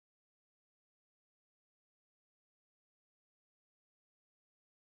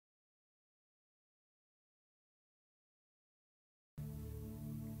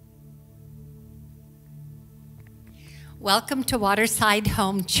Welcome to Waterside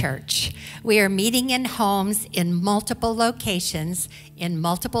HomeChurch. We are meeting in homes in multiple locations, in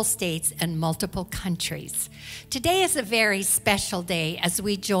multiple states and multiple countries. Today is a very special day as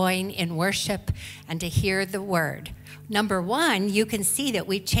we join in worship and to hear the word. Number one, you can see that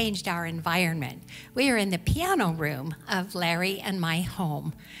we've changed our environment. We are in the piano room of Larry and my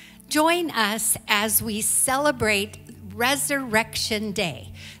home. Join us as we celebrate Resurrection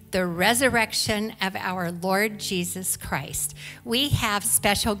Day, the resurrection of our Lord Jesus Christ. We have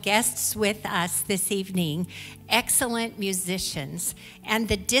special guests with us this evening, excellent musicians, and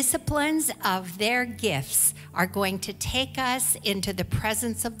the disciplines of their gifts are going to take us into the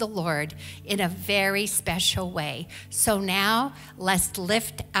presence of the Lord in a very special way. So now, let's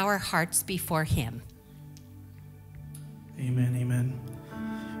lift our hearts before Him. Amen, amen.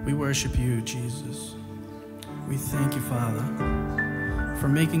 We worship you, Jesus. We thank you, Father, for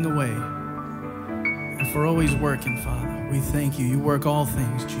making a way and for always working, Father. We thank you. You work all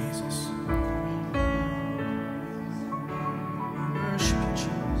things, Jesus. We worship you,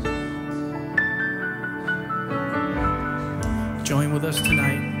 Jesus. Join with us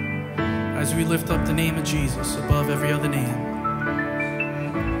tonight as we lift up the name of Jesus above every other name.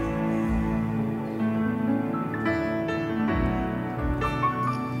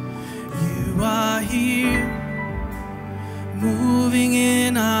 You are here, moving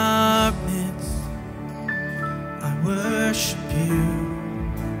in our midst. I worship you.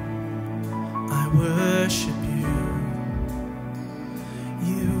 I worship you.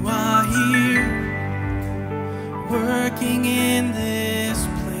 You are here, working in this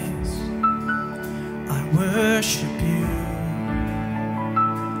place. I worship you.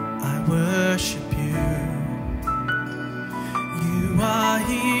 I worship you. You are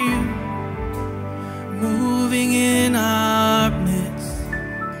here, moving in our midst.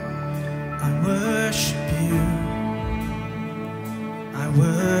 I worship you. I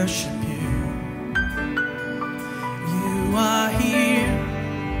worship you. You are here,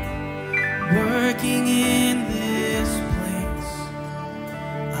 working in this place.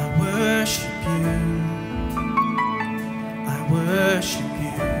 I worship you. I worship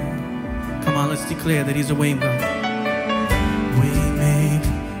you. Come on, let's declare that He's a way maker. We make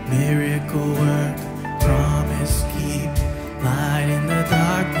miracle work, promise keep, light in the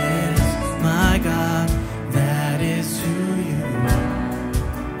darkness. My God, that is who you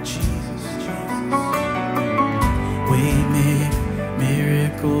are. Jesus, Jesus. We make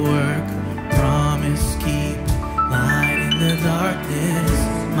miracle work, promise keep, light in the darkness.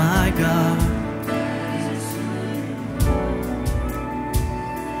 My God,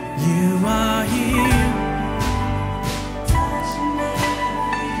 you are here.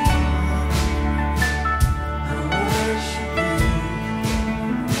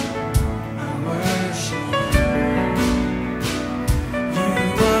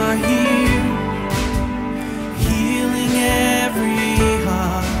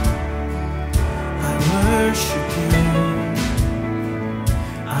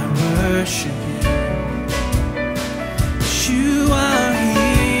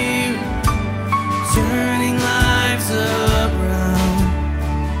 Turn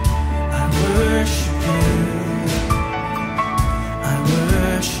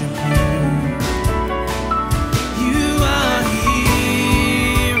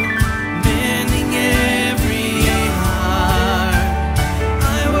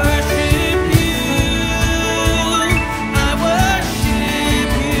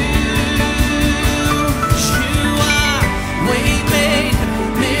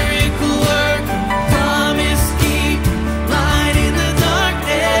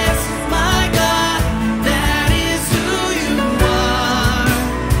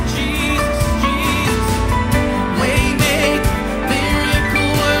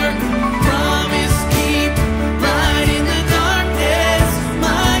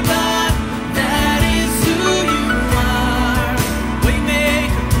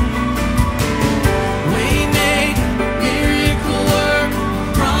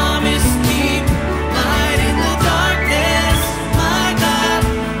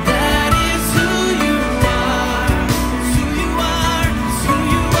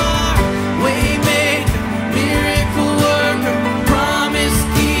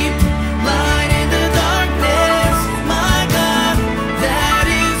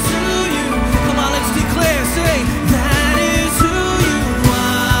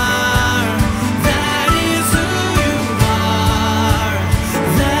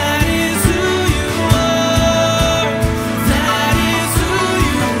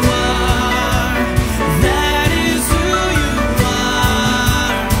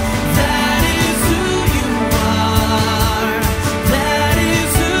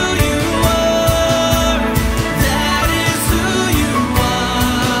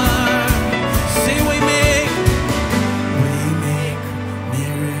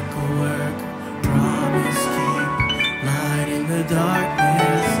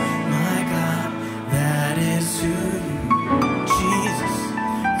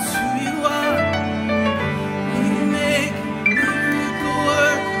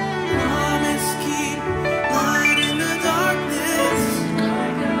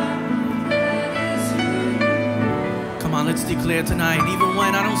let's declare tonight, even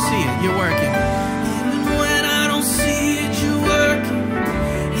when I don't see it, you're working. Even when I don't see it, you're working.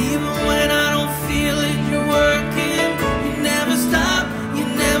 Even when I don't feel it, you're working. You never stop working. You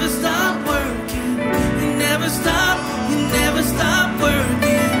never stop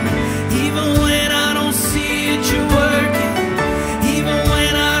working. Even when I don't see it, you're working. Even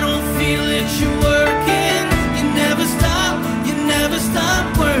when I don't feel it, you're working. You never stop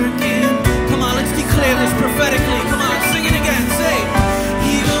working. Come on, let's declare this prophetically. Come on, sing it again. Say,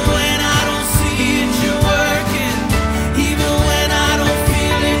 even when I don't see it, you're working. Even when I don't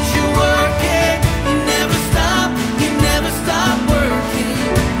feel it, you're working. You never stop working.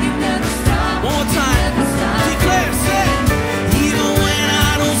 You never stop. One more time. Declare, say, even when I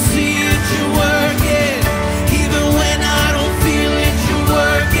don't see it, you're working. Even when I don't feel it, you're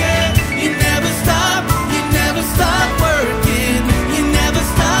working. You never stop working. You never stop working.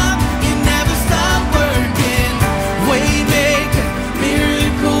 Waymaker,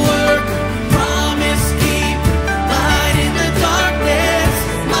 miracle worker, promise keeper, light in the darkness.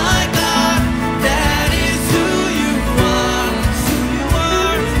 My God, that is who you are. It's who you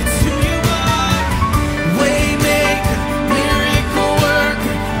are. It's who you are. Waymaker, miracle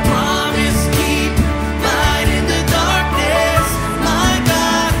worker, promise keeper, light in the darkness. My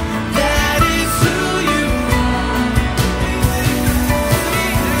God, that is who you are.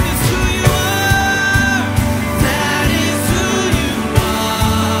 That is who you are. That is who you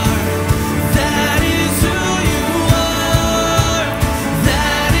are. That is who you are.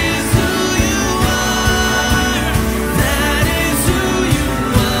 That is who you are. That is who you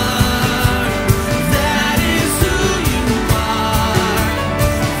are. That is who you are.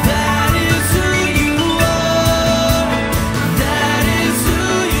 That is who you are. That is who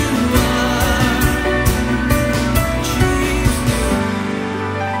you are. Jesus.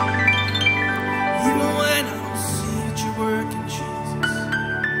 Even when I don't see it, you're working, Jesus.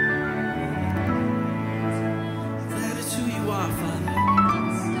 That is who you are, Father.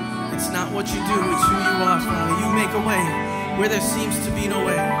 It's not what you do, it's who you are, Father. You make a way where there seems to be no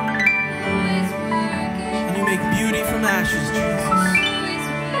way. And you make beauty from ashes, Jesus.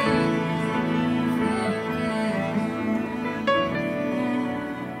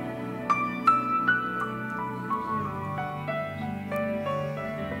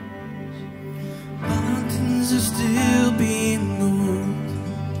 Mountains are still being moved.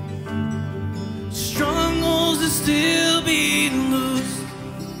 Strongholds are still being loosed.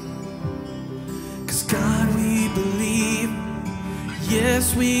 'Cause God, we believe.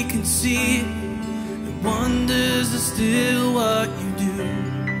 Yes, we can see it. The wonders are still what you do.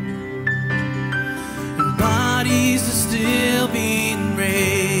 And bodies are still being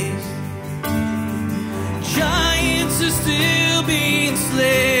raised. Giants are still being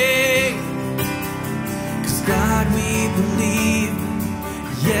slain. 'Cause God, we believe.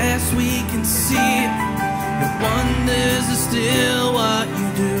 Yes, we can see it. The wonders are still what you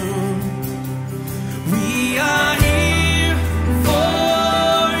do. We are here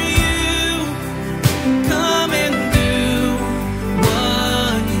for you. Come and do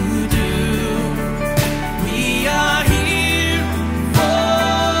what you do. We are here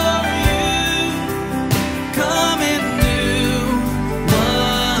for you. Come and do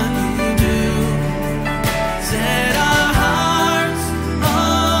what you do. Set our hearts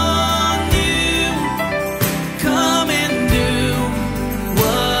on you. Come and do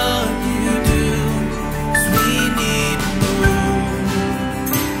what you do. 'Cause we need to move.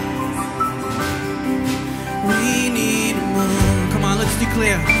 We need to move. Come on, let's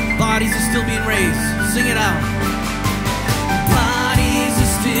declare. Bodies are still being raised. Sing it out. Bodies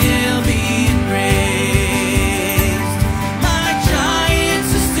are still being raised. My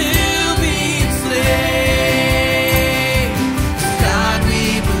giants are still being slain. God, we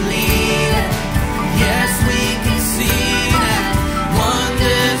believe it. Yes, we can see that.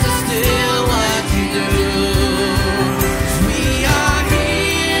 Wonders are still what you do. 'Cause we are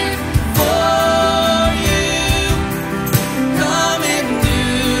here for you. Come and do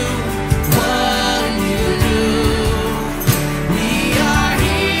what you do. We are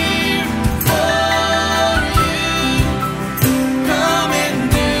here for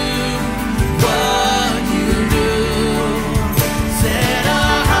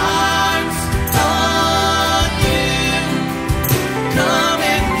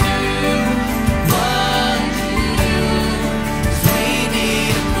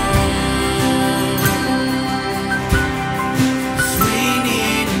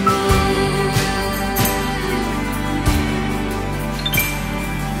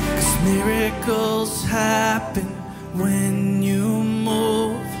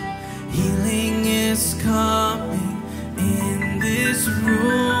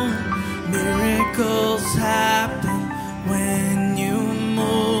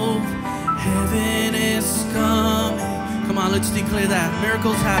let's declare that.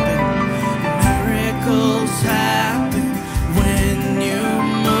 Miracles happen. Miracles happen when you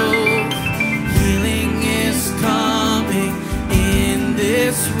move. Healing is coming in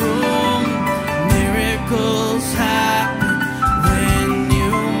this room. Miracles happen when you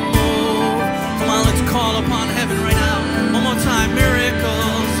move. Come on, let's call upon heaven right now. One more time.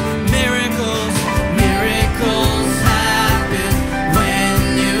 Miracles, miracles, miracles happen when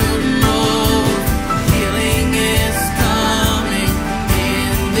you move. Healing is coming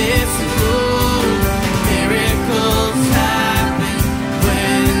in this room. Miracles happen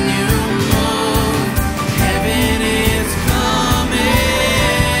when you move. Heaven is coming.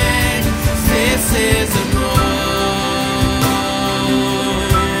 This is a move.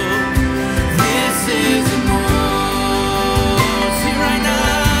 This is a move. See right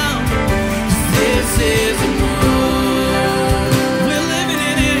now. This is a move. We're living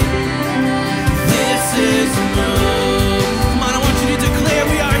in it. This is a move. Come on, I want you to declare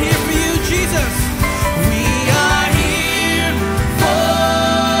we are here for you, Jesus. We are here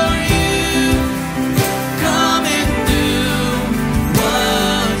for you. Come and do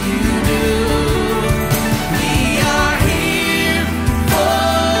what you do. We are here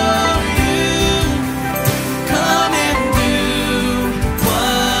for you. Come and do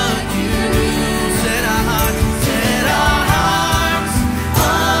what you do. Set our hearts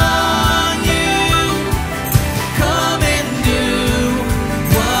on you. Come and do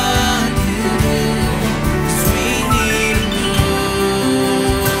what you do. 'Cause we need a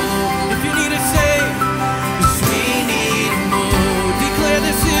move. If you need a save, 'cause we need a move. Declare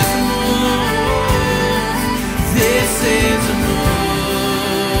this is a move. This is a move.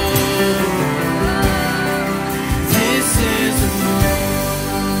 This is a move.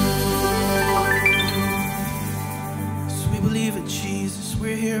 So we believe it, Jesus.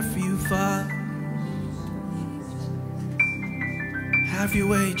 We're here for you, Father. Have your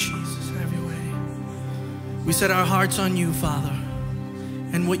way, Jesus. Have your way. We set our hearts on you, Father,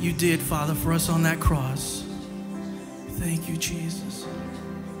 and what you did, Father, for us on that cross. Thank you, Jesus.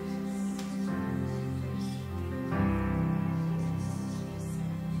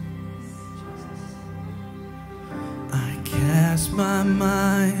 I cast my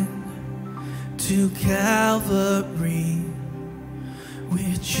mind to Calvary,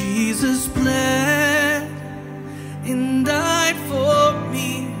 where Jesus bled and died for me.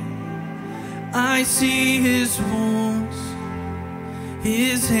 I see his wounds,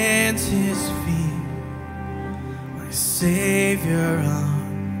 his hands, his feet, my Savior on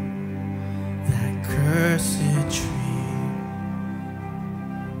that cursed tree.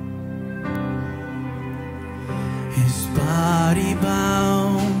 His body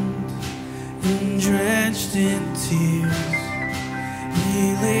bound and drenched in tears, he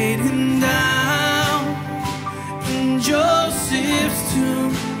laid him down in Joseph's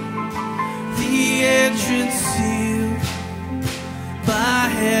tomb, the entrance sealed by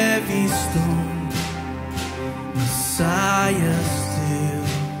heavy stone. Messiah still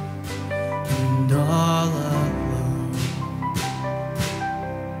and all alone.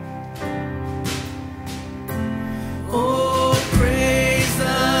 Oh, praise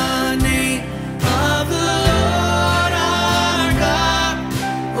the name of the Lord our God.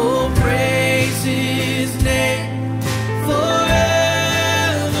 Oh, praise his name forevermore.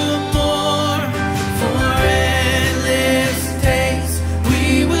 For endless days we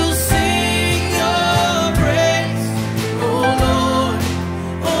will sing your praise. Oh Lord.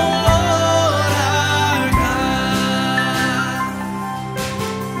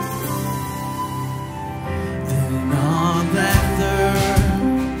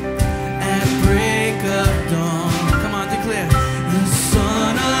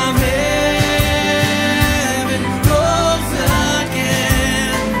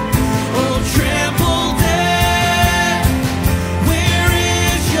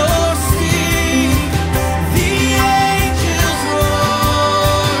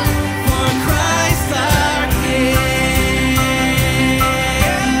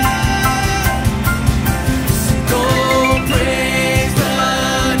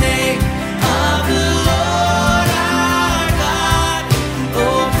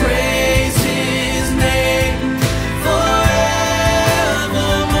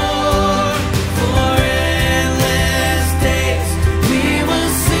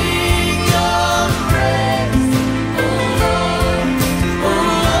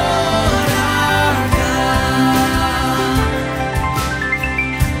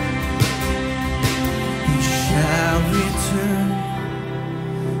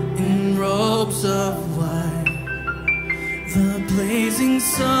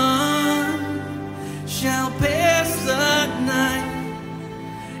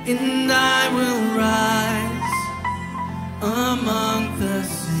 and I will rise among the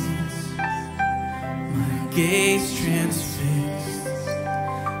saints, my gaze transfixed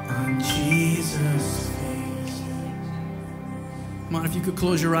on Jesus' face. Come on, if you could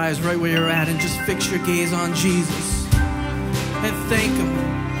close your eyes right where you're at and just fix your gaze on Jesus and thank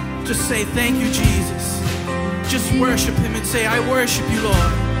Him. Just say, thank you, Jesus. Just worship Him and say, I worship you,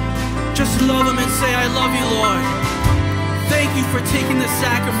 Lord. Just love Him and say, I love you, Lord. Thank you for taking the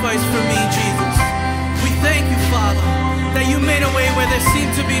sacrifice for me, Jesus. We thank you, Father, that you made a way where there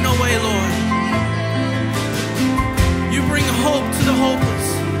seemed to be no way, Lord. You bring hope to the hopeless.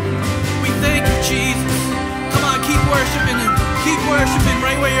 We thank you, Jesus. Come on, keep worshiping Him. Keep worshiping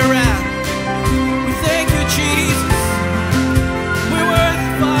right where you're at. We thank you, Jesus. We're worthy,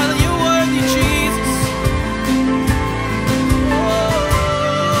 Father. You're worthy, Jesus.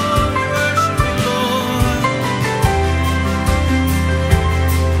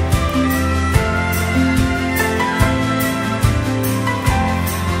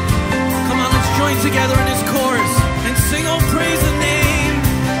 Together in His chorus and sing, oh, praise the name.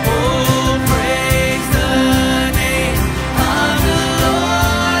 Oh, praise the name of the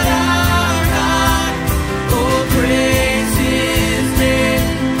Lord our God. Oh, praise His name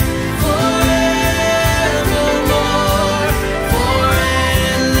forevermore. For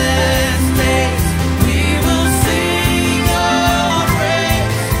endless days we will sing your praise.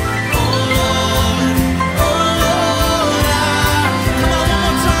 Oh, Lord, our... Come on, one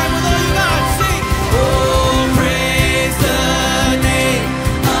more time with all you got. Sing.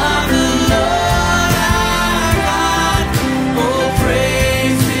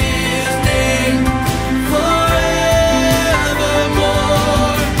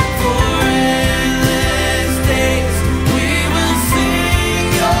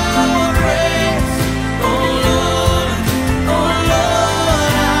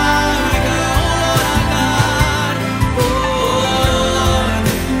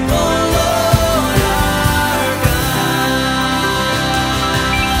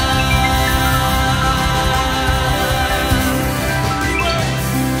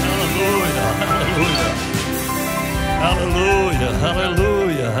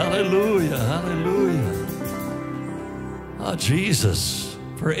 Jesus,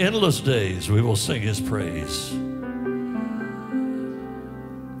 for endless days we will sing His praise.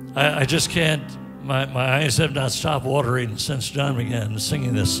 I just can't, my eyes have not stopped watering since John began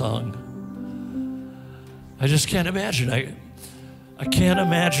singing this song. I just can't imagine. I can't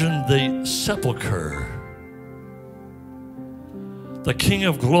imagine the sepulcher, the King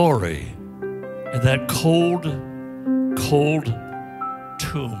of Glory, in that cold, cold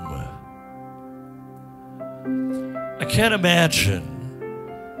tomb. I can't imagine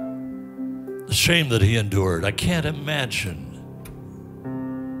the shame that He endured. I can't imagine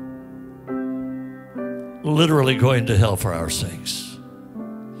literally going to hell for our sakes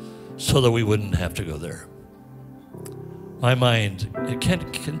so that we wouldn't have to go there. My mind, it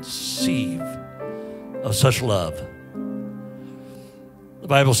can't conceive of such love. The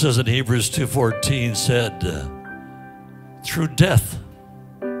Bible says in Hebrews 2:14 said, through death,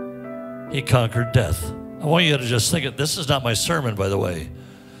 He conquered death. I want you to just think it. This is not my sermon, by the way,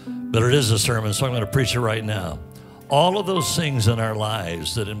 but it is a sermon, so I'm going to preach it right now. All of those things in our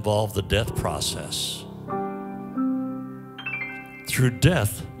lives that involve the death process, through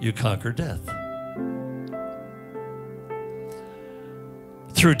death, you conquer death.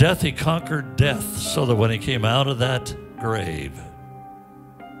 Through death, He conquered death, so that when He came out of that grave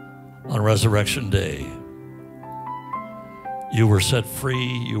on Resurrection Day, you were set free,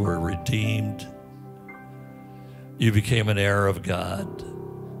 you were redeemed, you became an heir of God,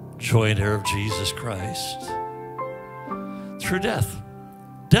 joint heir of Jesus Christ. Through death.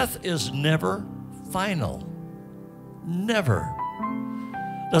 Death is never final. Never.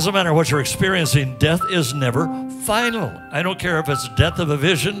 Doesn't matter what you're experiencing, death is never final. I don't care if it's death of a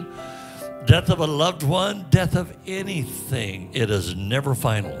vision, death of a loved one, death of anything. It is never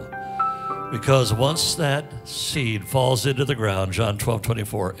final. Because once that seed falls into the ground, John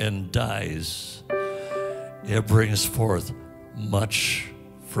 12:24, and dies, it brings forth much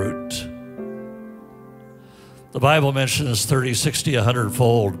fruit. The Bible mentions 30, 60,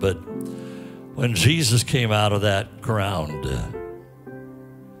 100-fold, but when Jesus came out of that ground,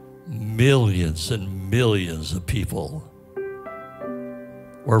 millions and millions of people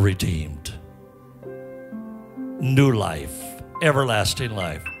were redeemed. New life, everlasting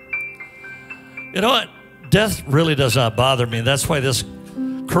life. You know what? Death really does not bother me. That's why this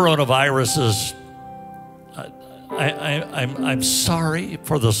coronavirus is, I'm sorry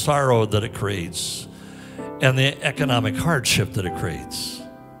for the sorrow that it creates and the economic hardship that it creates.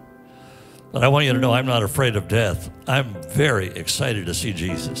 But I want you to know I'm not afraid of death. I'm very excited to see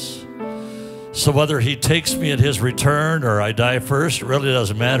Jesus. So whether he takes me at his return or I die first, it really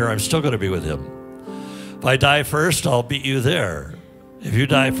doesn't matter. I'm still going to be with him. If I die first, I'll beat you there. If you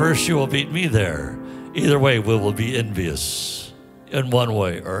die first, you will beat me there. Either way, we will be envious in one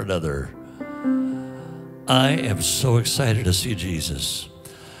way or another. I am so excited to see Jesus.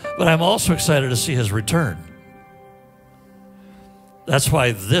 But I'm also excited to see his return. That's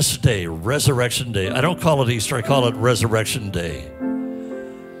why this day, Resurrection Day, I don't call it Easter, I call it Resurrection Day.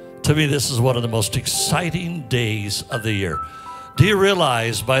 To me, this is one of the most exciting days of the year. Do you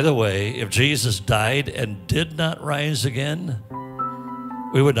realize, by the way, if Jesus died and did not rise again,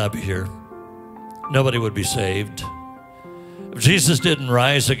 we would not be here. Nobody would be saved. If Jesus didn't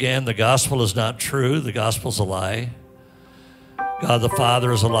rise again, the gospel is not true. The gospel's a lie. God the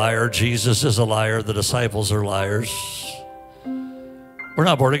Father is a liar. Jesus is a liar. The disciples are liars. We're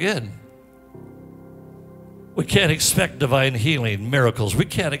not born again. We can't expect divine healing, miracles. We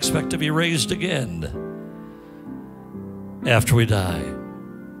can't expect to be raised again after we die.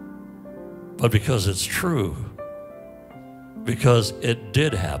 But because it's true, because it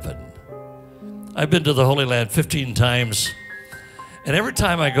did happen. I've been to the Holy Land 15 times, and every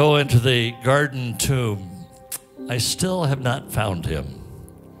time I go into the garden tomb, I still have not found him.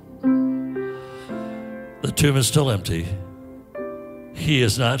 The tomb is still empty. He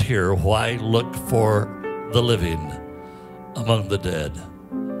is not here. Why look for the living among the dead?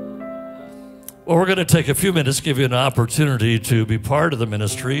 Well, we're going to take a few minutes, give you an opportunity to be part of the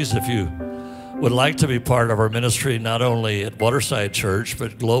ministries. If you would like to be part of our ministry, not only at Waterside Church,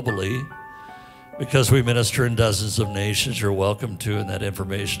 but globally, because we minister in dozens of nations, you're welcome to, and that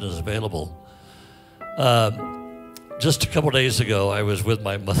information is available. Just a couple days ago, I was with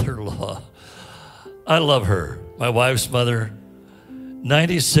my mother-in-law. I love her. My wife's mother,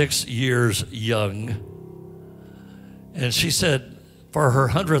 96 years young. And she said for her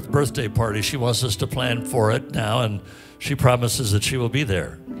 100th birthday party, she wants us to plan for it now, and she promises that she will be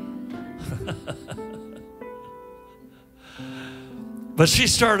there. But she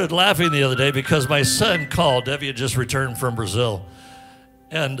started laughing the other day because my son called. Debbie had just returned from Brazil.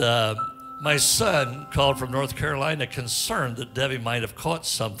 And my son called from North Carolina concerned that Debbie might have caught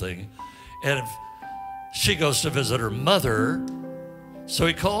something. And if she goes to visit her mother, so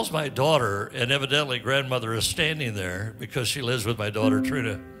he calls my daughter, and evidently grandmother is standing there because she lives with my daughter,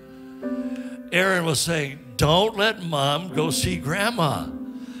 Trina. Aaron was saying, don't let mom go see grandma.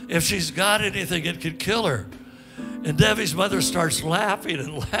 If she's got anything, it could kill her. And Debbie's mother starts laughing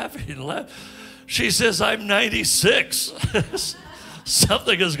and laughing and laughing. She says, I'm 96.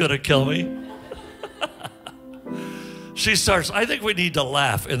 Something is going to kill me. She starts, I think we need to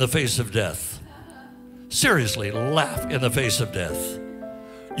laugh in the face of death. Seriously, laugh in the face of death.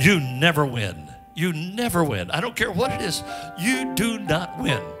 You never win. You never win. I don't care what it is. You do not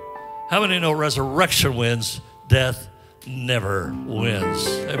win. How many know resurrection wins? Death never wins.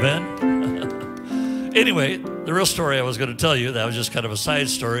 Amen? Anyway, the real story I was going to tell you, that was just kind of a side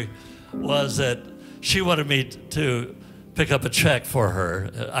story, was that she wanted me to pick up a check for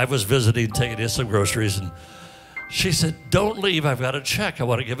her. I was visiting, taking in some groceries, and she said, don't leave. I've got a check. I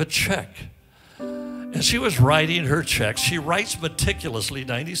want to give a check. And she was writing her checks. She writes meticulously,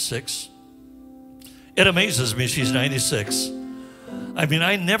 96. It amazes me she's 96. I mean,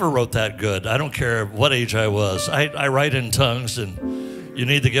 I never wrote that good. I don't care what age I was. I write in tongues, and you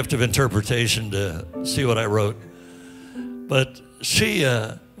need the gift of interpretation to see what I wrote. But she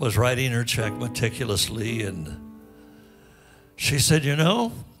was writing her check meticulously, and she said, you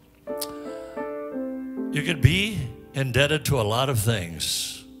know, you could be indebted to a lot of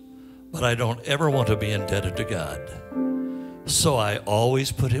things, but I don't ever want to be indebted to God. So I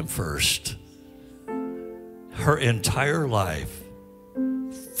always put him first. Her entire life,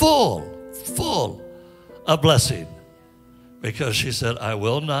 full of blessing, because she said, I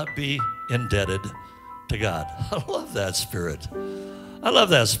will not be indebted to God. I love that spirit. I love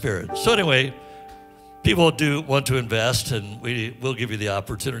that spirit. So anyway, people do want to invest, and we will give you the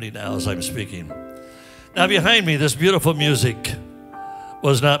opportunity now as I'm speaking. Now behind me, this beautiful music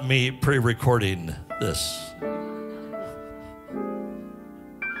was not me pre-recording this.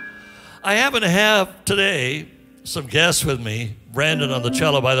 I happen to have today some guests with me. Brandon on the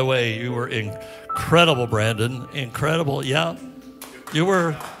cello, by the way. You were incredible, Brandon. Incredible. Yeah, you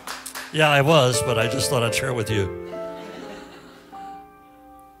were. Yeah, I was, but I just thought I'd share with you.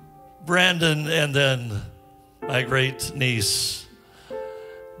 Brandon, and then my great niece,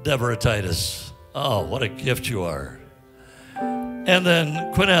 Larry Titus. Oh, what a gift you are. And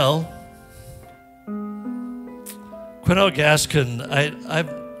then Quinnell Gaskin,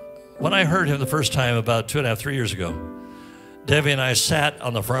 When I heard him the first time about 2.5, 3 years ago, Debbie and I sat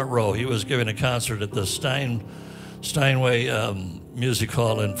on the front row. He was giving a concert at the Steinway Music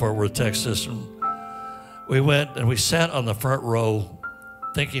Hall in Fort Worth, Texas. And we went and we sat on the front row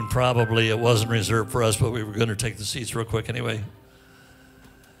thinking probably it wasn't reserved for us, but we were going to take the seats real quick anyway.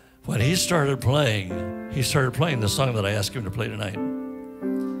 When he started playing the song that I asked him to play tonight.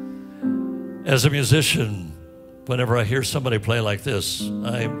 As a musician, whenever I hear somebody play like this,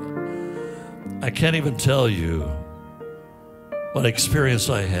 I can't even tell you what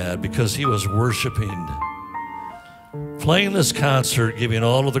experience I had, because he was worshiping, playing this concert, giving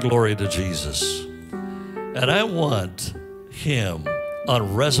all of the glory to Jesus. And I want him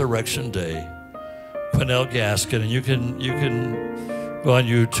on Resurrection Day, Quinnell Gaskin, and you can go on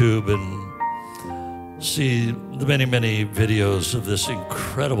YouTube and see the many, many videos of this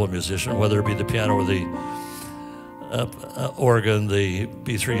incredible musician, whether it be the piano or the organ, the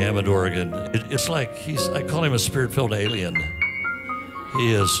B3 Hammond organ. It's like I call him a spirit-filled alien.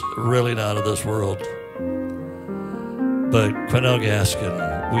 He is really not of this world. But Quinnell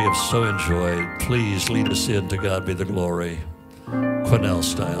Gaskin, we have so enjoyed. Please lead us in. To God be the glory. Quinnell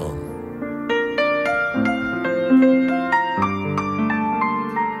style.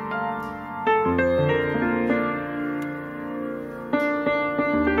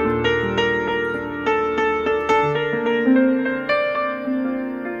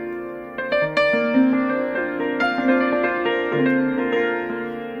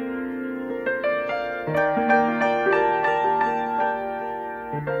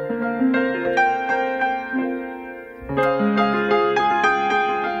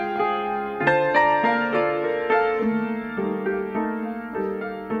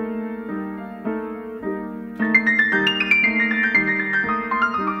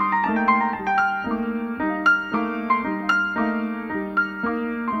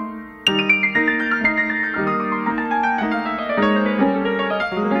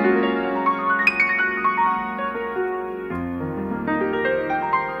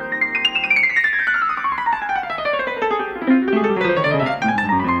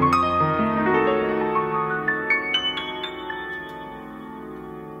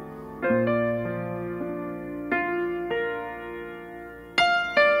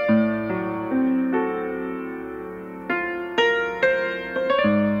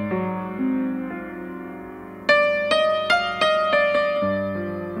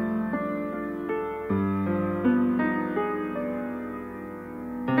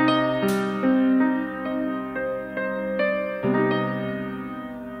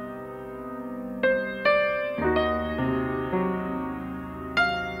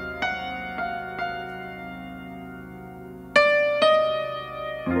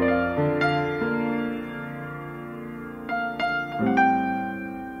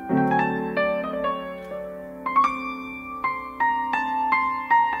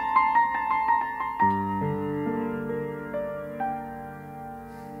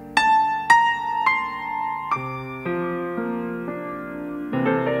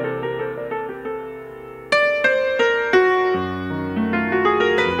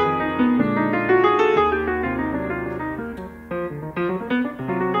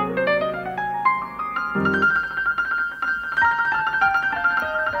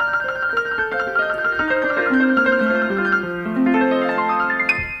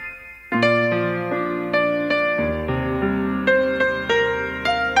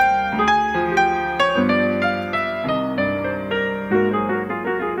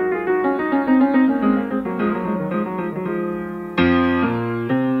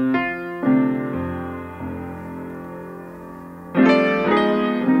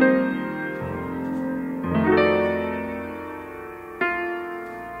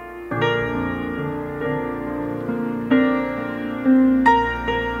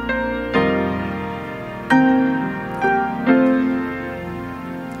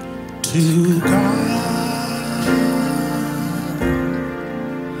 To God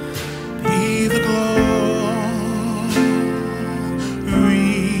be the glory.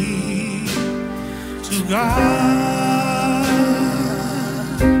 To God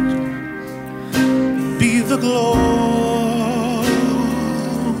be the glory.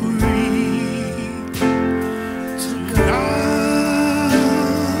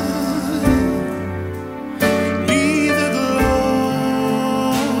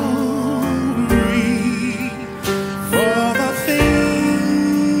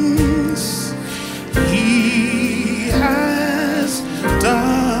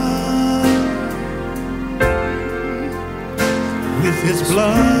 His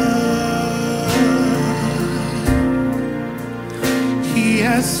blood, he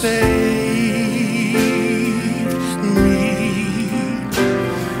has saved me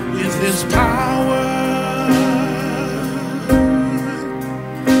with his power.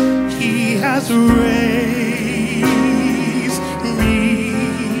 He has raised me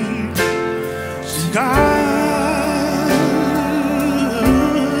to God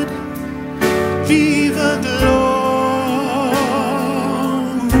be the glory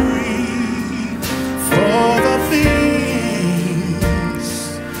for the things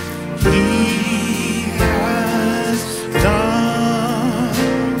he has done.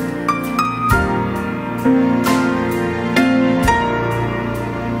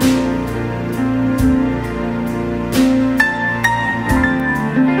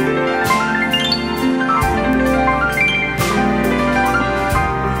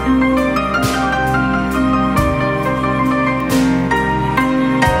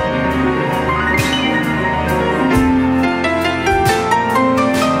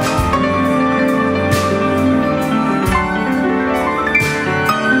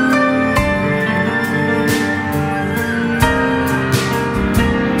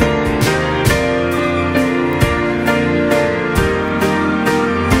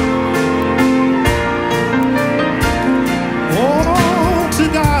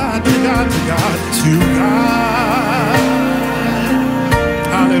 To God,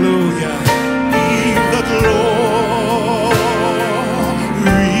 hallelujah, be the glory.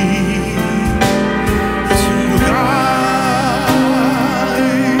 To God,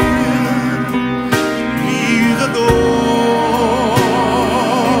 be the glory.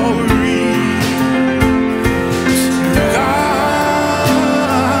 To God,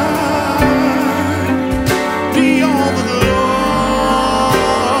 be all the glory.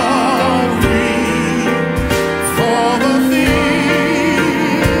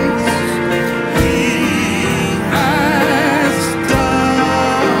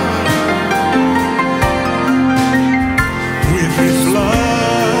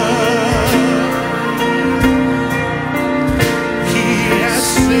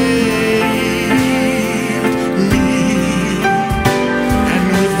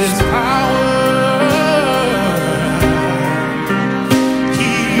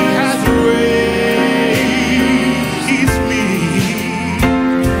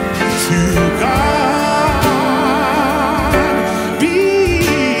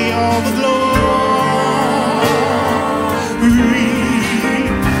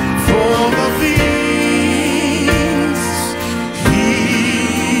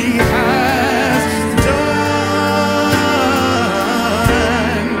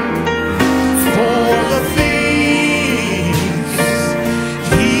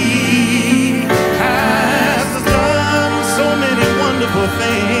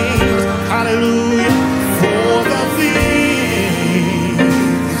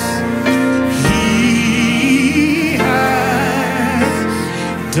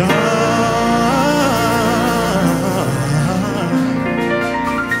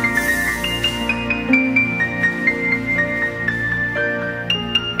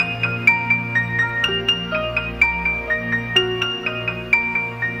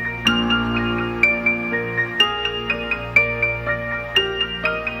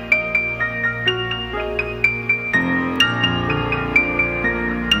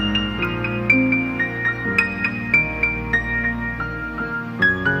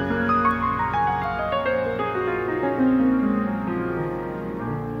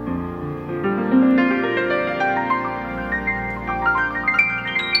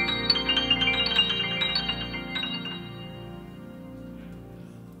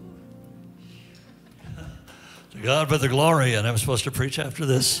 God be the glory, and I'm supposed to preach after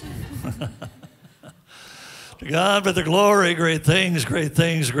this. To God be the glory, great things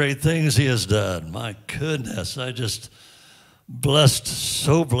He has done. My goodness, I just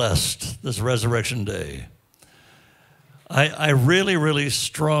so blessed this resurrection day. I really, really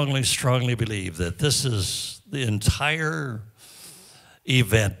strongly believe that this is the entire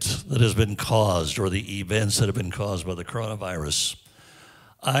event that has been caused, or the events that have been caused by the coronavirus.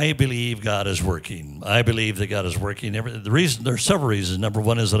 I believe God is working. I believe that God is working. There are several reasons. Number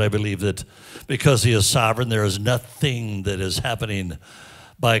one is that I believe that because He is sovereign, there is nothing that is happening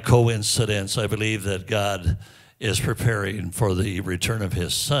by coincidence. I believe that God is preparing for the return of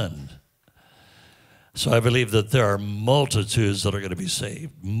His Son. So I believe that there are multitudes that are going to be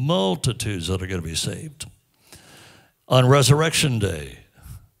saved. Multitudes that are going to be saved. On Resurrection Day,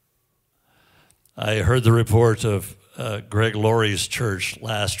 I heard the report of Greg Laurie's church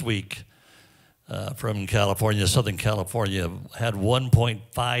last week from California, Southern California, had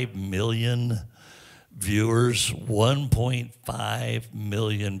 1.5 million viewers, 1.5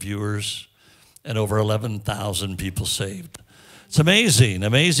 million viewers, and over 11,000 people saved. It's amazing,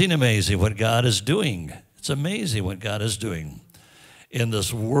 amazing, amazing what God is doing. It's amazing what God is doing in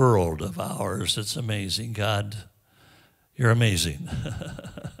this world of ours. It's amazing. God, you're amazing.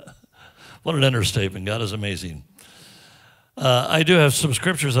 What an understatement. God is amazing. I do have some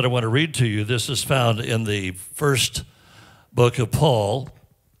scriptures that I want to read to you. This is found in the first book of Paul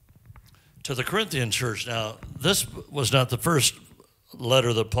to the Corinthian church. Now, this was not the first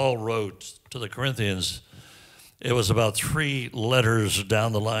letter that Paul wrote to the Corinthians. It was about 3 letters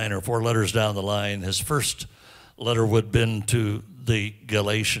down the line, or 4 letters down the line. His first letter would have been to the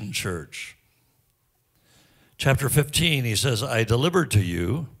Galatian church. Chapter 15, he says, I delivered to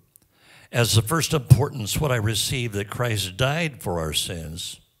you as the first importance what I received, that Christ died for our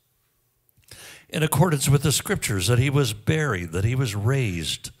sins in accordance with the scriptures, that he was buried, that he was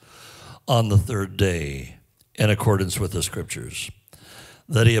raised on the 3rd day in accordance with the scriptures,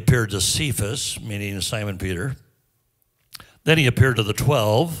 that he appeared to Cephas, meaning Simon Peter, then he appeared to the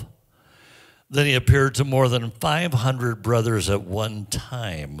 12, then he appeared to more than 500 brothers at one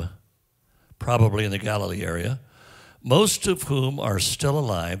time, probably in the Galilee area, most of whom are still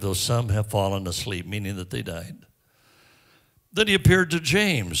alive, though some have fallen asleep, meaning that they died. Then he appeared to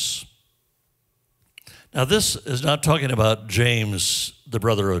James. Now, this is not talking about James, the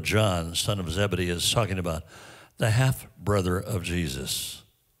brother of John, son of Zebedee. It's talking about the half-brother of Jesus.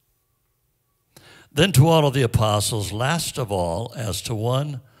 Then to all of the apostles, last of all, as to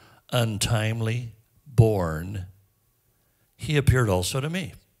one untimely born, he appeared also to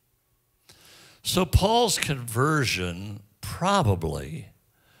me. So Paul's conversion probably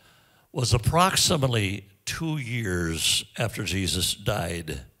was approximately 2 years after Jesus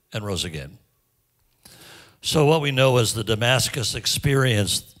died and rose again. So what we know is the Damascus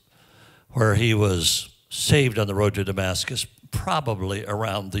experience, where he was saved on the road to Damascus, probably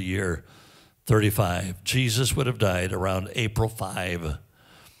around the year 35. Jesus would have died around April 5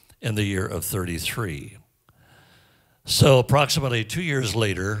 in the year of 33. So approximately 2 years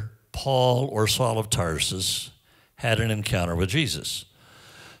later, Paul, or Saul of Tarsus, had an encounter with Jesus.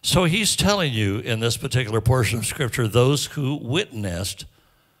 So he's telling you in this particular portion of Scripture, those who witnessed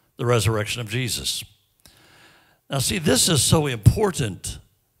the resurrection of Jesus. Now see, this is so important,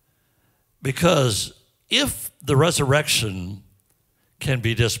 because if the resurrection can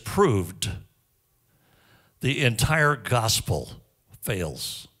be disproved, the entire gospel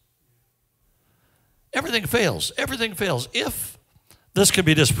fails. Everything fails. Everything fails. If this can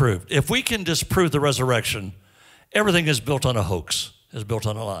be disproved, if we can disprove the resurrection, everything is built on a hoax, is built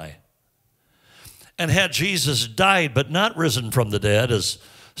on a lie. And had Jesus died but not risen from the dead, as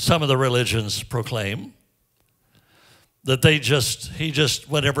some of the religions proclaim, that he just,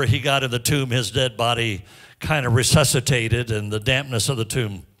 whenever he got in the tomb, his dead body kind of resuscitated in the dampness of the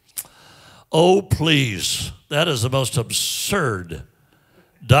tomb. Oh, please, that is the most absurd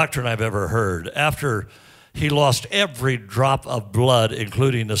doctrine I've ever heard. After he lost every drop of blood,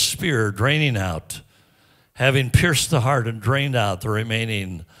 including a spear draining out, having pierced the heart and drained out the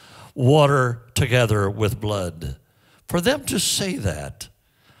remaining water together with blood. For them to say that,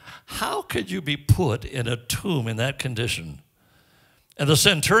 how could you be put in a tomb in that condition? And the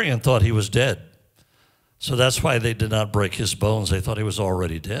centurion thought he was dead. So that's why they did not break his bones. They thought he was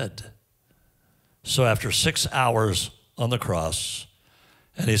already dead. So after 6 hours on the cross,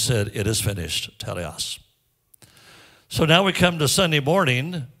 and he said, it is finished, teleos. So now we come to Sunday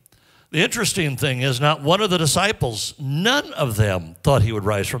morning. The interesting thing is, not one of the disciples, none of them thought he would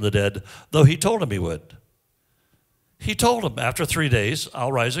rise from the dead, though he told them he would. He told them, after 3 days,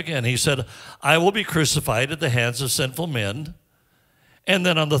 I'll rise again. He said, I will be crucified at the hands of sinful men, and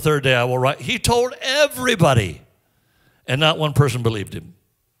then on the 3rd day I will rise. He told everybody, and not one person believed him.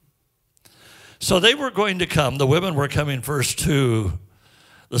 So they were going to come, the women were coming first to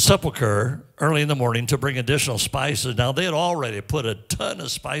the sepulcher early in the morning to bring additional spices. Now, they had already put a ton of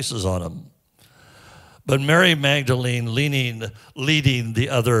spices on them. But Mary Magdalene, leading the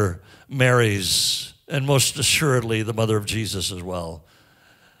other Marys, and most assuredly the mother of Jesus as well,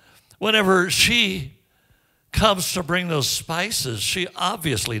 whenever she comes to bring those spices, she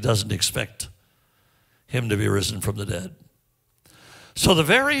obviously doesn't expect him to be risen from the dead. So the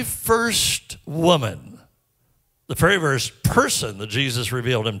very first woman, the very first person that Jesus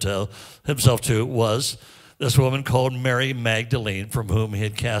revealed himself to was this woman called Mary Magdalene, from whom he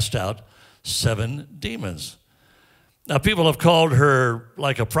had cast out 7 demons. Now, people have called her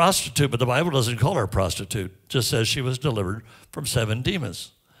like a prostitute, but the Bible doesn't call her a prostitute. It just says she was delivered from 7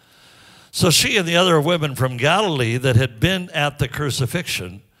 demons. So she and the other women from Galilee that had been at the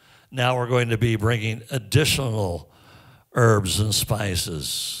crucifixion now we're going to be bringing additional herbs and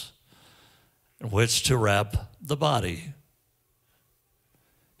spices in which to wrap the body.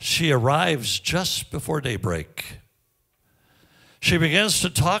 She arrives just before daybreak. She begins to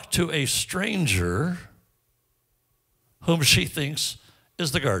talk to a stranger whom she thinks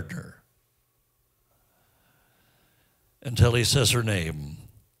is the gardener, until he says her name.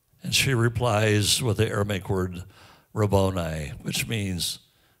 And she replies with the Aramaic word Rabboni, which means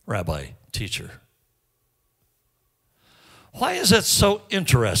rabbi, teacher. Why is that so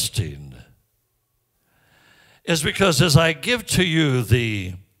interesting? Is because as I give to you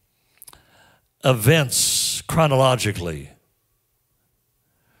the events chronologically,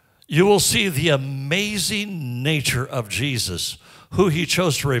 you will see the amazing nature of Jesus, who he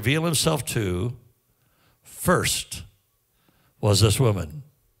chose to reveal himself to first was this woman.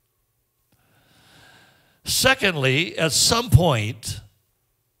 Secondly, at some point,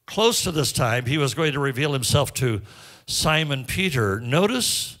 close to this time, he was going to reveal himself to Simon Peter.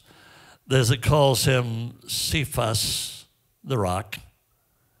 Notice as it calls him Cephas, the rock.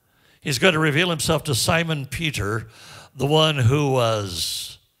 He's going to reveal himself to Simon Peter, the one who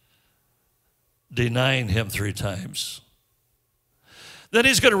was denying him 3 times. Then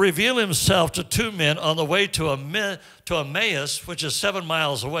he's going to reveal himself to 2 men on the way to Emmaus, which is 7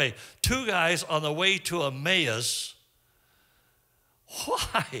 miles away. 2 guys on the way to Emmaus.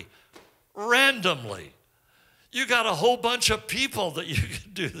 Why? Randomly. You got a whole bunch of people that you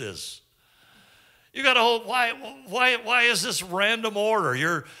can do this. You got a whole, why is this random order?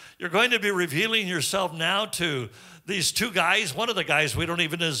 You're going to be revealing yourself now to these 2 guys. One of the guys, we don't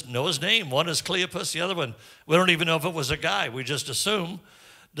even know his name. One is Cleopas. The other one, we don't even know if it was a guy. We just assume.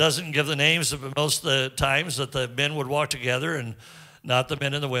 Doesn't give the names of most of the times that the men would walk together and not the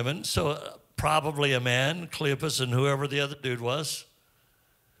men and the women. So probably a man, Cleopas, and whoever the other dude was.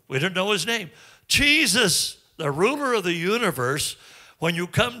 We don't know his name. Jesus, the ruler of the universe, when you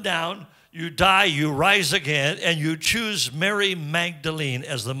come down, you die, you rise again, and you choose Mary Magdalene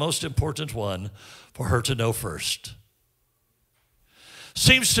as the most important one for her to know first.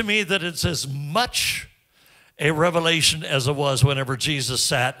 Seems to me that it's as much a revelation as it was whenever Jesus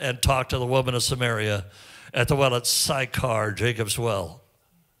sat and talked to the woman of Samaria at the well at Sychar, Jacob's well,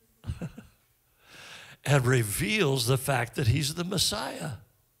 and reveals the fact that he's the Messiah.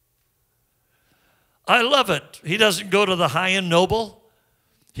 I love it. He doesn't go to the high and noble.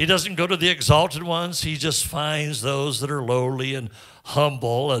 He doesn't go to the exalted ones. He just finds those that are lowly and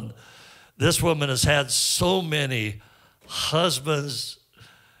humble. And this woman has had so many husbands,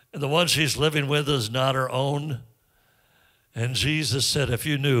 and the one she's living with is not her own. And Jesus said, if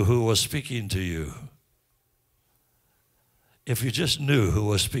you knew who was speaking to you, if you just knew who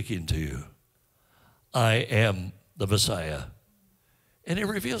was speaking to you, I am the Messiah. And he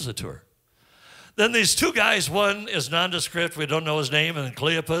reveals it to her. Then these 2 guys, one is nondescript, we don't know his name, and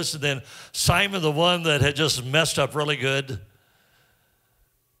Cleopas, and then Simon, the one that had just messed up really good.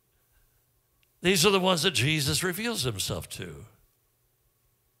 These are the ones that Jesus reveals himself to.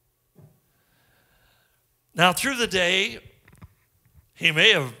 Now, through the day, he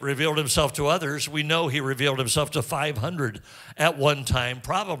may have revealed himself to others. We know he revealed himself to 500 at one time,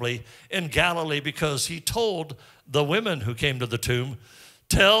 probably in Galilee, because he told the women who came to the tomb,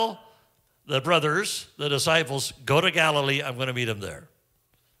 tell the brothers, the disciples, go to Galilee, I'm going to meet them there.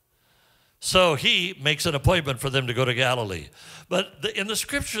 So he makes an appointment for them to go to Galilee. But in the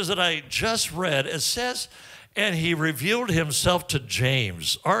scriptures that I just read, it says, and he revealed himself to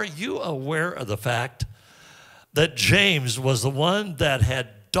James. Are you aware of the fact that James was the one that had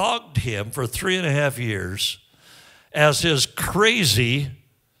dogged him for 3.5 years as his crazy,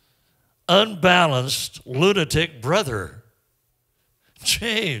 unbalanced, lunatic brother?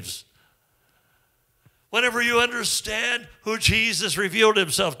 James. Whenever you understand who Jesus revealed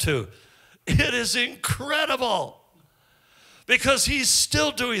himself to, it is incredible, because he's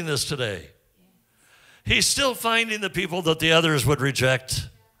still doing this today. He's still finding the people that the others would reject.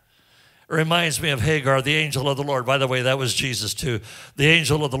 It reminds me of Hagar, the angel of the Lord. By the way, that was Jesus too. The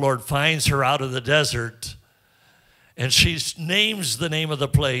angel of the Lord finds her out of the desert, and she names the name of the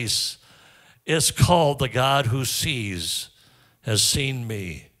place. It's called the God who sees has seen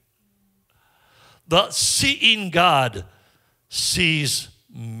me. The seeing God sees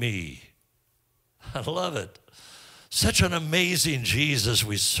me. I love it. Such an amazing Jesus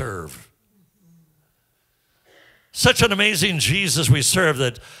we serve. Such an amazing Jesus we serve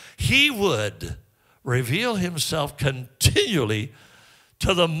that he would reveal himself continually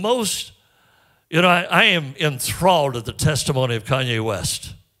to the most. You know, I am enthralled at the testimony of Kanye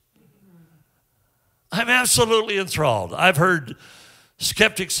West. I'm absolutely enthralled. I've heard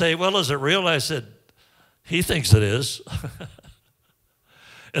Skeptics say, well, is it real? I said, he thinks it is.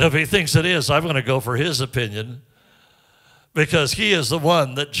 And if he thinks it is, I'm going to go for his opinion, because he is the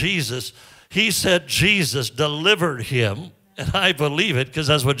one that he said Jesus delivered him, and I believe it because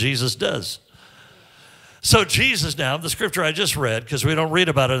that's what Jesus does. So Jesus now, the scripture I just read, because we don't read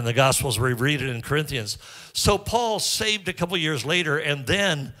about it in the Gospels, we read it in Corinthians. So Paul saved a couple years later, and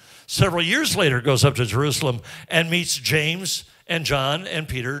then several years later goes up to Jerusalem and meets James and John and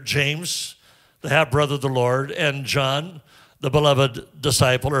Peter. James, the half-brother of the Lord, and John, the beloved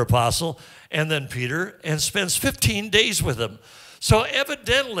disciple or apostle, and then Peter, and spends 15 days with them. So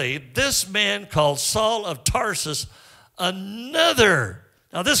evidently, this man called Saul of Tarsus,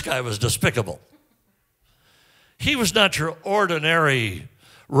 now this guy was despicable. He was not your ordinary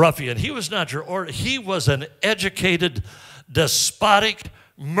ruffian. He was an educated, despotic,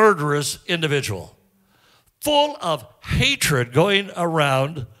 murderous individual, full of hatred, going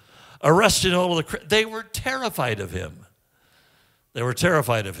around arresting all of the. They were terrified of him. They were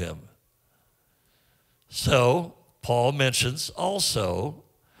terrified of him. So Paul mentions also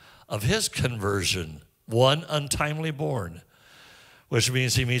of his conversion, one untimely born, which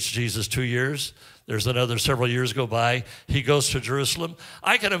means he meets Jesus 2 years. There's another several years go by. He goes to Jerusalem.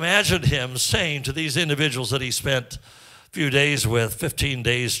 I can imagine him saying to these individuals that he spent a few days with, 15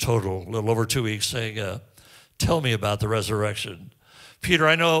 days total, a little over 2 weeks, saying, tell me about the resurrection. Peter,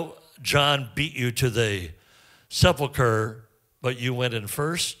 I know John beat you to the sepulcher, but you went in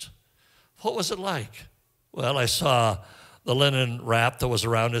first. What was it like? Well, I saw the linen wrap that was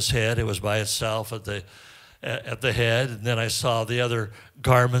around his head. It was by itself at the head, and then I saw the other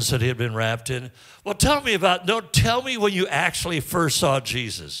garments that he had been wrapped in. Well, tell me when you actually first saw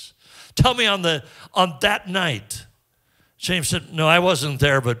Jesus. Tell me on that night. James said, no, I wasn't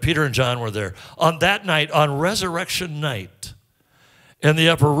there, but Peter and John were there. On that night, on resurrection night, in the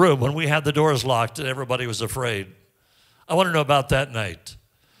upper room, when we had the doors locked and everybody was afraid. I want to know about that night.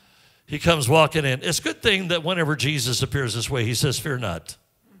 He comes walking in. It's a good thing that whenever Jesus appears this way, he says, fear not,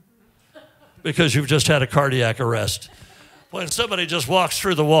 because you've just had a cardiac arrest. When somebody just walks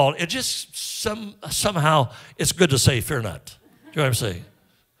through the wall, it just somehow it's good to say, fear not. Do you know what I'm saying?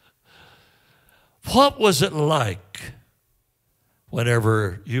 What was it like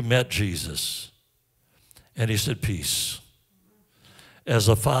whenever you met Jesus and he said, peace? As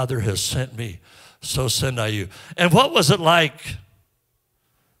the Father has sent me, so send I you. And what was it like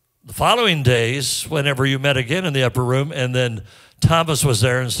the following days whenever you met again in the upper room, and then Thomas was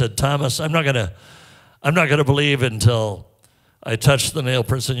there and said, Thomas, I'm not gonna believe until I touch the nail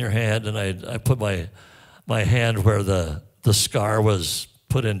prints in your hand, and I put my hand where the scar was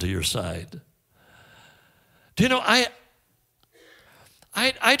put into your side. Do you know, I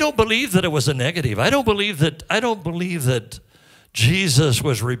don't believe that it was a negative. I don't believe that Jesus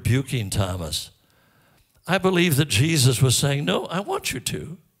was rebuking Thomas. I believe that Jesus was saying, no, I want you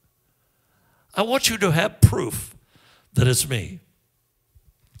to. I want you to have proof that it's me.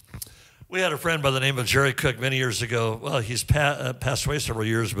 We had a friend by the name of Jerry Cook many years ago. Well, he's passed away several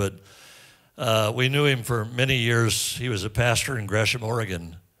years, but we knew him for many years. He was a pastor in Gresham,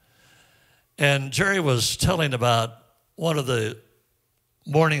 Oregon. And Jerry was telling about one of the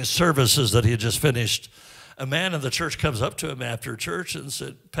morning services that he had just finished. A man in the church comes up to him after church and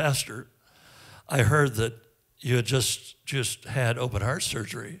said, Pastor, I heard that you had just had open heart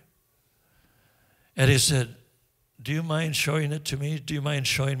surgery. And he said, do you mind showing it to me? Do you mind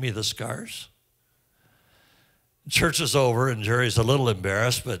showing me the scars? Church is over, and Jerry's a little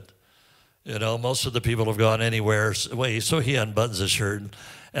embarrassed, but, you know, most of the people have gone anywhere away, so he unbuttons his shirt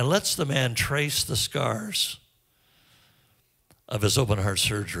and lets the man trace the scars of his open heart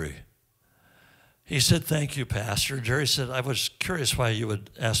surgery. He said, thank you, Pastor. Jerry said, I was curious why you would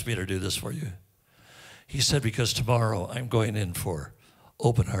ask me to do this for you. He said, because tomorrow I'm going in for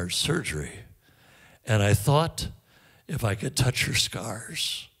open heart surgery. And I thought if I could touch your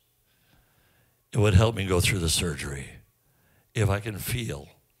scars, it would help me go through the surgery. If I can feel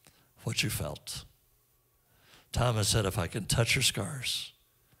what you felt. Thomas said, if I can touch your scars,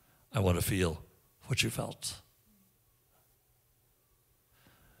 I want to feel what you felt.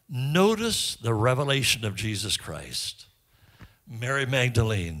 Notice the revelation of Jesus Christ. Mary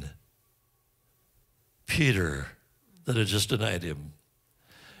Magdalene, Peter, that had just denied him.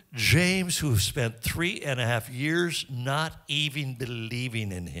 James, who spent 3.5 years not even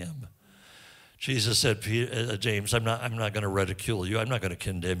believing in him. Jesus said, James, I'm not going to ridicule you. I'm not going to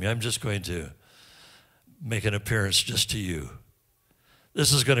condemn you. I'm just going to make an appearance just to you.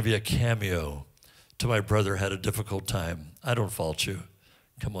 This is going to be a cameo to my brother had a difficult time. I don't fault you.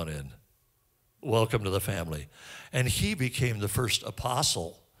 Come on in. welcome to the family. And he became the first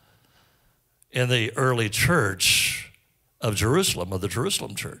apostle in the early church of Jerusalem, of the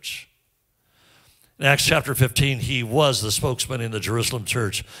Jerusalem church. In Acts chapter 15, he was the spokesman in the Jerusalem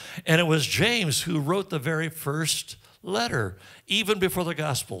church. And it was James who wrote the very first letter, even before the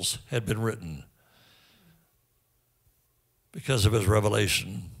Gospels had been written, because of his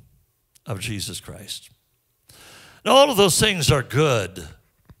revelation of Jesus Christ. Now, all of those things are good.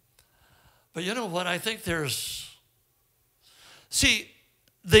 But you know what? I think see,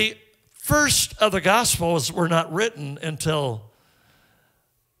 the first of the Gospels were not written until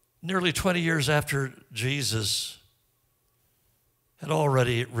nearly 20 years after Jesus had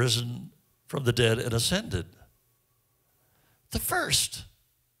already risen from the dead and ascended. The first.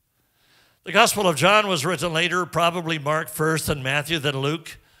 The Gospel of John was written later, probably Mark first, and Matthew, then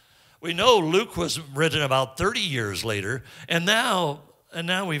Luke. We know Luke was written about 30 years later, and now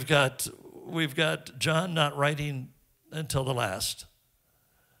we've got John not writing until the last.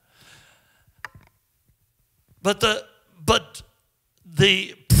 But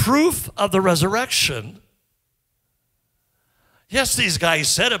the proof of the resurrection, yes, these guys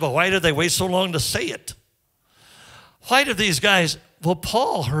said it, but why did they wait so long to say it? Why did these guys, well,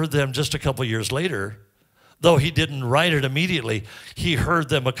 Paul heard them just a couple years later, though he didn't write it immediately. He heard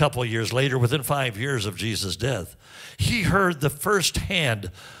them a couple years later, within 5 years of Jesus' death. He heard the firsthand,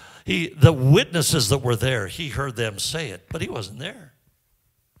 the witnesses that were there, he heard them say it, but he wasn't there.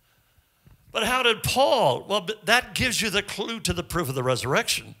 But how did Paul? Well, that gives you the clue to the proof of the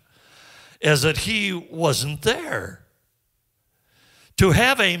resurrection, is that he wasn't there. To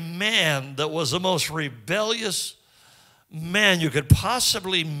have a man that was the most rebellious man you could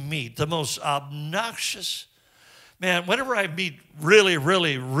possibly meet, the most obnoxious man. Whenever I meet really,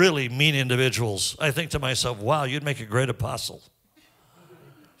 really, really mean individuals, I think to myself, wow, you'd make a great apostle.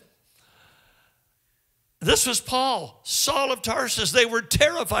 This was Paul, Saul of Tarsus. They were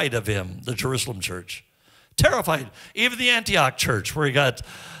terrified of him, the Jerusalem church. Terrified. Even the Antioch church where he got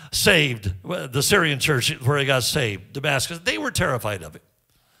saved, the Syrian church where he got saved, Damascus, they were terrified of him.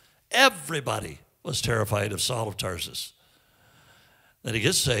 Everybody was terrified of Saul of Tarsus. Then he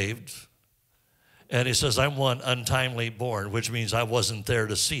gets saved, and he says, I'm one untimely born, which means I wasn't there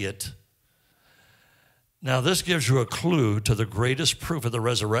to see it. Now, this gives you a clue to the greatest proof of the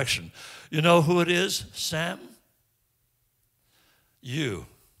resurrection. You know who it is, Sam? You.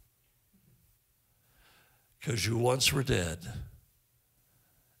 Because you once were dead,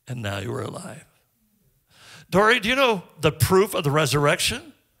 and now you are alive. Dory, do you know the proof of the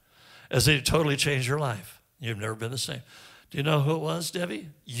resurrection? As they totally changed your life. You've never been the same. Do you know who it was, Debbie?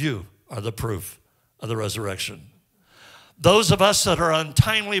 You are the proof of the resurrection. Those of us that are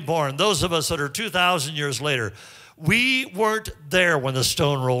untimely born, those of us that are 2,000 years later, we weren't there when the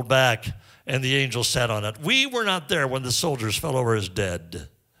stone rolled back and the angel sat on it. We were not there when the soldiers fell over as dead.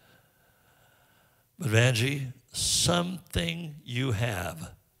 But Vanjie, something you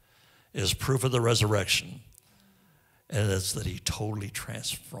have is proof of the resurrection, and it's that he totally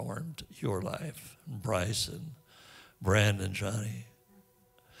transformed your life. Bryce and Brandon, Johnny.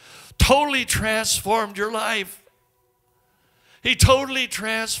 Totally transformed your life. He totally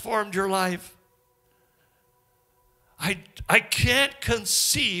transformed your life. I can't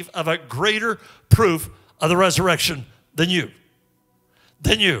conceive of a greater proof of the resurrection than you.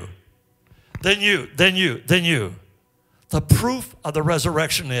 Than you. Than you. Than you. Than you. The proof of the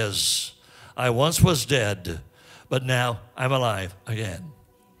resurrection is, I once was dead, but now I'm alive again.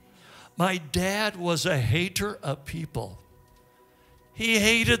 My dad was a hater of people. He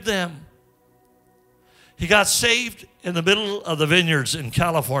hated them. He got saved in the middle of the vineyards in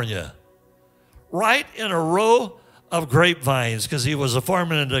California, right in a row of grapevines, because he was a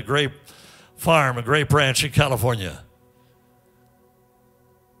foreman at a grape farm, a grape ranch in California.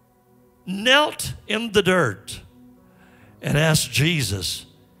 Knelt in the dirt and asked Jesus,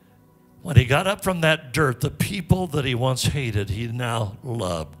 when he got up from that dirt, the people that he once hated, he now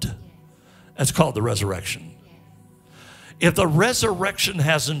loved. That's called the resurrection. If the resurrection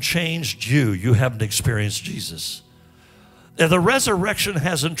hasn't changed you, you haven't experienced Jesus. If the resurrection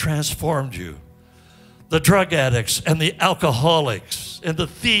hasn't transformed you, the drug addicts and the alcoholics and the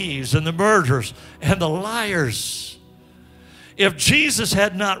thieves and the murderers and the liars, if Jesus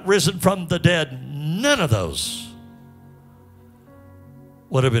had not risen from the dead, none of those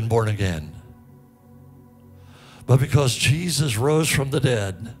would have been born again. But because Jesus rose from the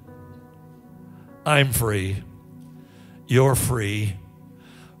dead, I'm free. You're free.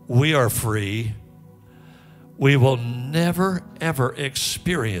 We are free. We will never, ever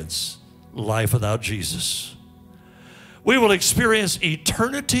experience life without Jesus. We will experience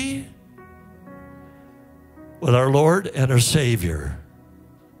eternity with our Lord and our Savior.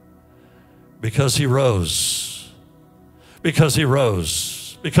 Because he rose. Because he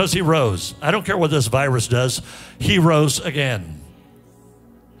rose. Because he rose. I don't care what this virus does. He rose again.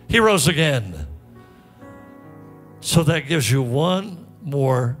 He rose again. So that gives you one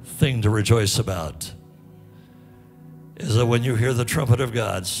more thing to rejoice about, is that when you hear the trumpet of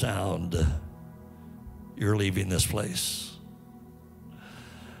God sound, you're leaving this place.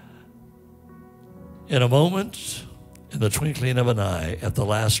 In a moment, in the twinkling of an eye, at the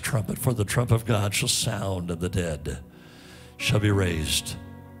last trumpet, for the trumpet of God shall sound, and the dead shall be raised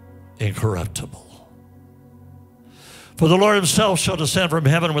incorruptible. For the Lord himself shall descend from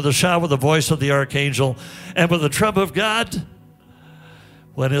heaven with a shout, with the voice of the archangel, and with the trumpet of God.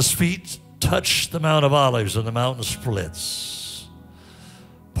 When his feet touch the Mount of Olives, and the mountain splits,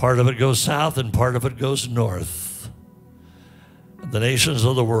 part of it goes south and part of it goes north. The nations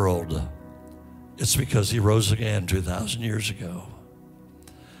of the world, it's because he rose again 2,000 years ago.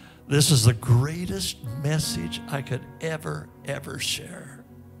 This is the greatest message I could ever share.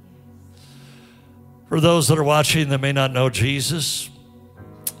 For those that are watching that may not know Jesus,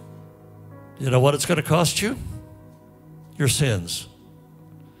 you know what it's going to cost you? Your sins.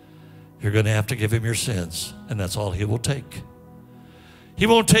 You're going to have to give him your sins, and that's all he will take. He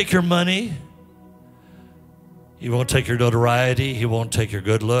won't take your money. He won't take your notoriety. He won't take your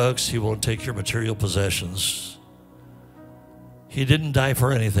good looks. He won't take your material possessions. He didn't die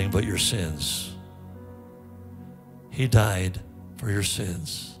for anything but your sins. He died for your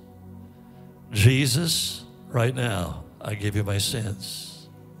sins. Jesus, right now, I give you my sins.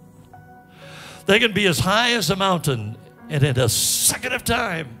 They can be as high as a mountain, and in a second of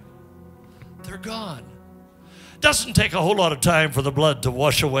time, they're gone. Doesn't take a whole lot of time for the blood to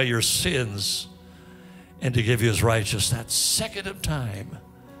wash away your sins and to give you his righteousness. That second of time,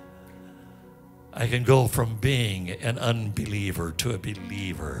 I can go from being an unbeliever to a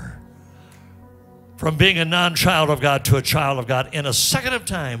believer. From being a non-child of God to a child of God. In a second of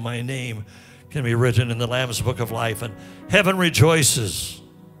time, my name can be written in the Lamb's Book of Life, and heaven rejoices.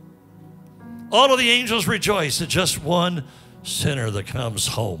 All of the angels rejoice at just one sinner that comes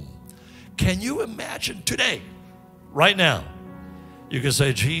home. Can you imagine today, right now, you can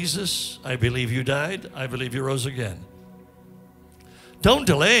say, Jesus, I believe you died. I believe you rose again. Don't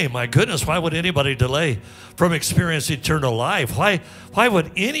delay. My goodness, why would anybody delay from experiencing eternal life? Why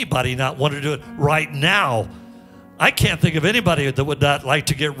would anybody not want to do it right now? I can't think of anybody that would not like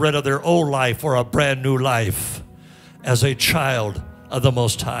to get rid of their old life for a brand new life as a child of the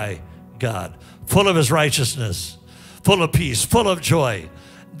Most High God, full of his righteousness, full of peace, full of joy,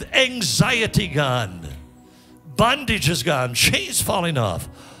 anxiety gone, bondage is gone, chains falling off,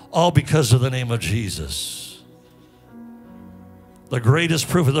 all because of the name of Jesus. The greatest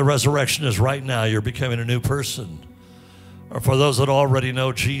proof of the resurrection is right now you're becoming a new person. Or for those that already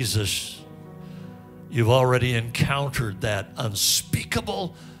know Jesus, you've already encountered that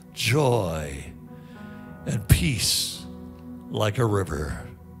unspeakable joy and peace like a river.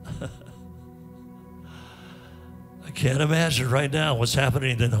 I can't imagine right now what's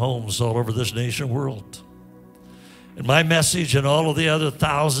happening in homes all over this nation world. And my message and all of the other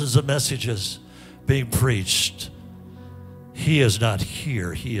thousands of messages being preached, he is not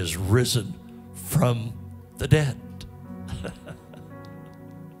here. He is risen from the dead.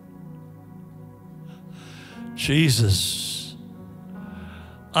 Jesus,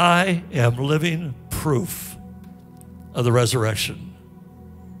 I am living proof of the resurrection.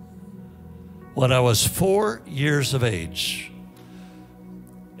 When I was 4 years of age,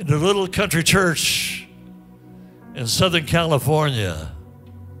 in a little country church in Southern California,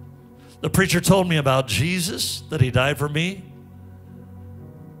 the preacher told me about Jesus, that he died for me.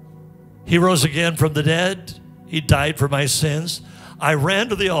 He rose again from the dead. He died for my sins. I ran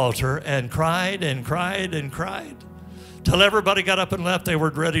to the altar and cried and cried and cried till everybody got up and left. They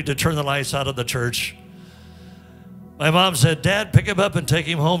were ready to turn the lights out of the church. My mom said, Dad, pick him up and take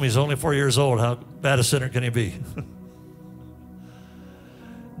him home. He's only 4 years old. How bad a sinner can he be?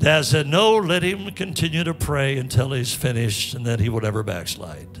 Dad said, no, let him continue to pray until he's finished, and then he will never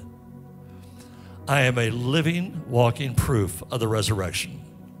backslide. I am a living, walking proof of the resurrection.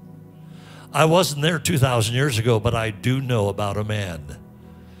 I wasn't there 2,000 years ago, but I do know about a man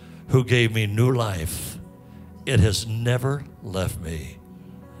who gave me new life. It has never left me.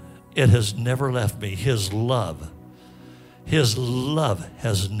 It has never left me. His love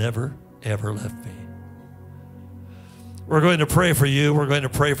has never, ever left me. We're going to pray for you. We're going to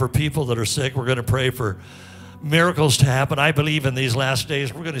pray for people that are sick. We're going to pray for miracles to happen. I believe in these last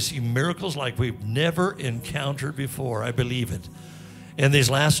days, we're going to see miracles like we've never encountered before. I believe it. In these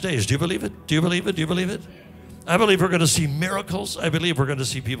last days. Do you believe it? Do you believe it? Do you believe it? I believe we're going to see miracles. I believe we're going to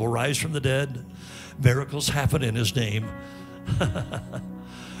see people rise from the dead. Miracles happen in his name.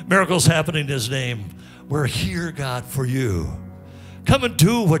 Miracles happen in his name. We're here, God, for you. Come and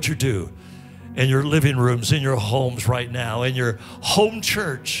do what you do in your living rooms, in your homes right now, in your home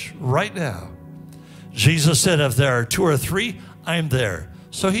church right now. Jesus said, if there are 2 or 3, I'm there.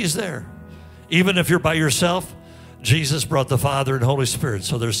 So he's there. Even if you're by yourself, Jesus brought the Father and Holy Spirit,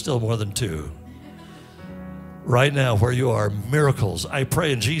 so there's still more than 2. Right now, where you are, miracles. I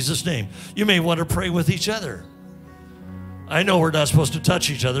pray in Jesus' name. You may want to pray with each other. I know we're not supposed to touch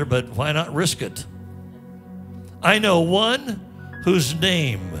each other, but why not risk it? I know one whose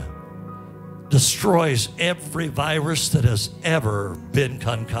name destroys every virus that has ever been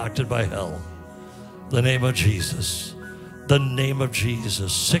concocted by hell. The name of Jesus. The name of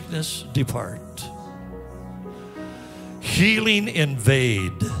Jesus. Sickness, depart. Healing,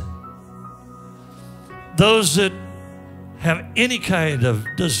 invade. Those that have any kind of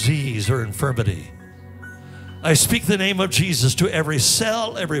disease or infirmity, I speak the name of Jesus to every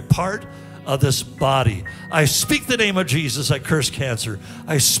cell, every part of this body. I speak the name of Jesus. I curse cancer.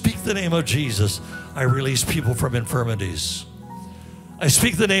 I speak the name of Jesus. I release people from infirmities. I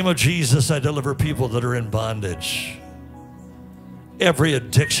speak the name of Jesus. I deliver people that are in bondage. Every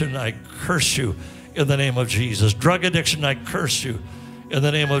addiction, I curse you in the name of Jesus. Drug addiction, I curse you in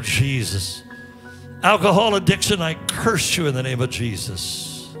the name of Jesus. Alcohol addiction, I curse you in the name of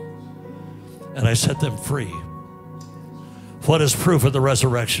Jesus. And I set them free. What is proof of the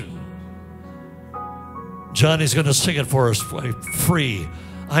resurrection? Johnny's going to sing it for us. I'm free.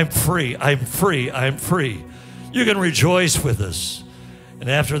 I'm free. I'm free. I'm free. You can rejoice with us. And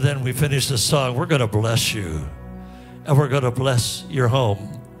after then we finish this song, we're going to bless you. And we're going to bless your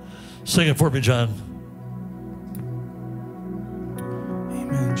home. Sing it for me, John.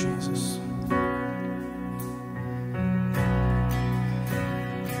 Amen, Jesus.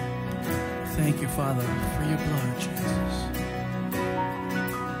 Thank you, Father, for your blood, Jesus.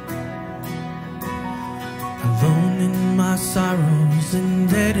 Alone in my sorrows and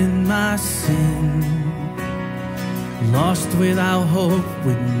dead in my sin, lost without hope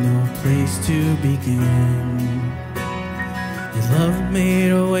with no place to begin. Your love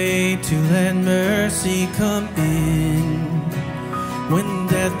made a way to let mercy come in. When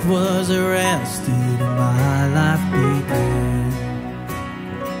death was arrested and my life began.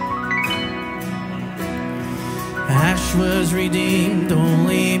 Ash was redeemed,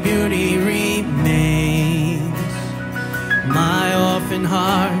 only beauty remains. My orphan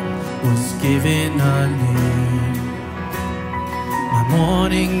heart was given a name. My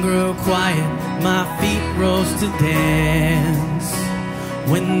mourning grew quiet, my feet rose to dance.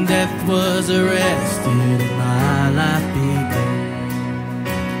 When death was arrested and my life began.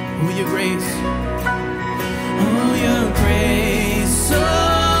 Oh, your grace, oh, your grace, so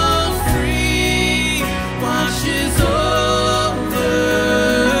free, washes over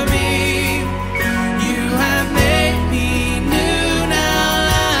me. You have made me new, now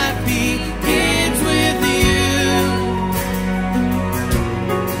life begins with you.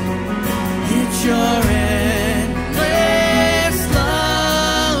 It's your endless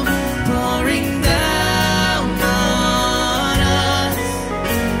love pouring down on us.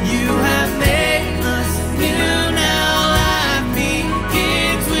 You have made us new, now life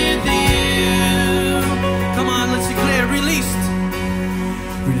begins with you. Come on, let's declare released.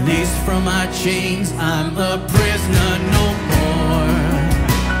 Released from my chains, I'm a prisoner no more.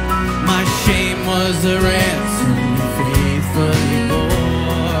 My shame was the ransom you faithfully bore.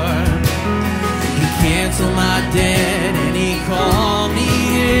 He canceled my debt and he called me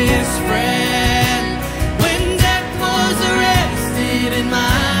his friend. When death was arrested and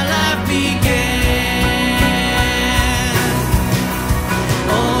my life began.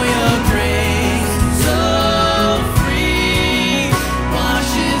 Oh, your grace so free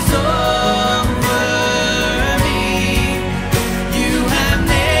washes over me. You have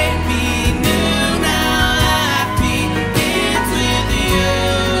made me new, now life begins with you.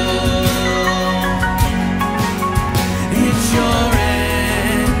 It's your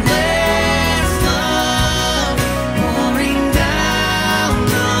endless love pouring down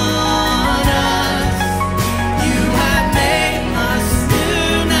on us. You have made us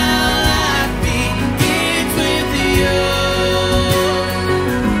new, now life begins with you.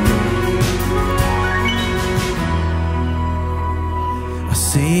 A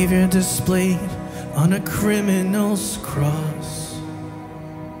Savior displayed on a criminal's cross,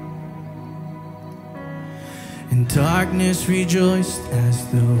 and darkness rejoiced as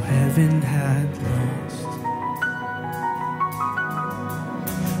though heaven had lost.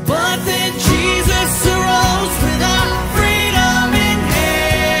 But then Jesus arose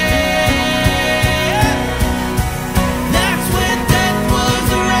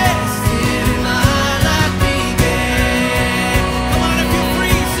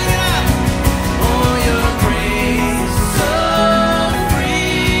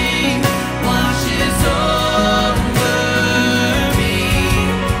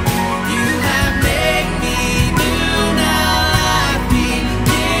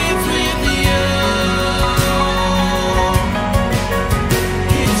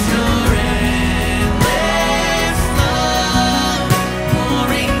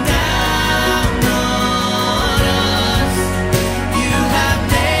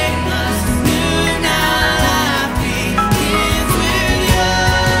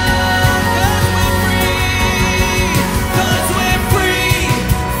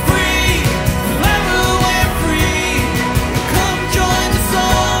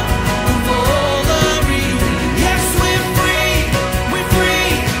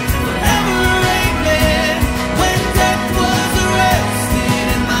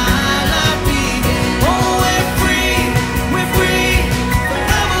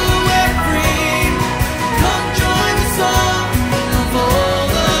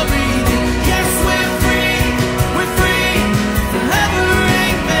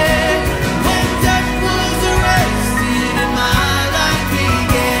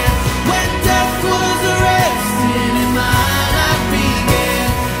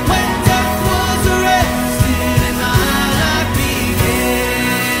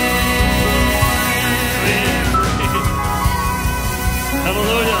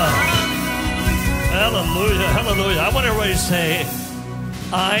I want everybody to say,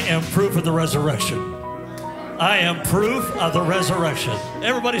 I am proof of the resurrection. I am proof of the resurrection.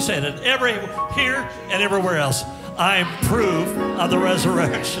 Everybody saying it, here and everywhere else. I am proof of the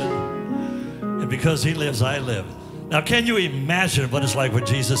resurrection. And because he lives, I live. Now, can you imagine what it's like when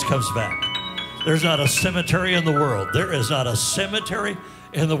Jesus comes back? There's not a cemetery in the world. There is not a cemetery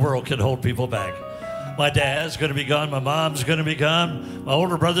in the world can hold people back. My dad's going to be gone. My mom's going to be gone. My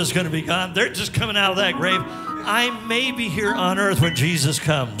older brother's going to be gone. They're just coming out of that grave. I may be here on earth when Jesus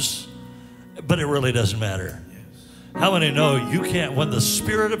comes, but it really doesn't matter. How many know you can't, when the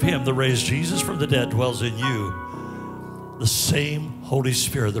Spirit of him that raised Jesus from the dead dwells in you, the same Holy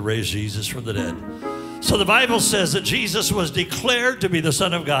Spirit that raised Jesus from the dead. So the Bible says that Jesus was declared to be the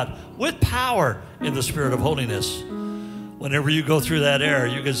Son of God with power in the Spirit of holiness. Whenever you go through that era,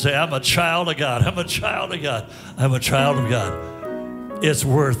 you can say, I'm a child of God. I'm a child of God. I'm a child of God. It's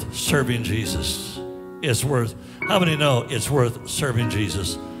worth serving Jesus. It's worth, how many know it's worth serving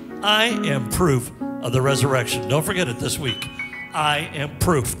Jesus? I am proof of the resurrection. Don't forget it this week. I am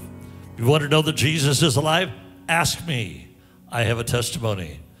proof. You want to know that Jesus is alive? Ask me. I have a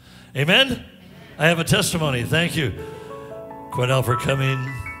testimony. Amen? I have a testimony. Thank you, Cornell, for coming.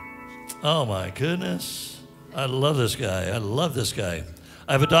 Oh, my goodness. I love this guy. I love this guy.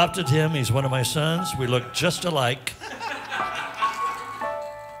 I've adopted him. He's one of my sons. We look just alike.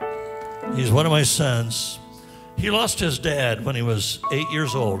 He's one of my sons. He lost his dad when he was 8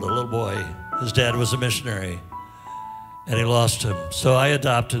 years old, a little boy. His dad was a missionary, and he lost him. So I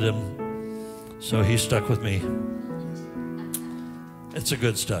adopted him. So he stuck with me. It's a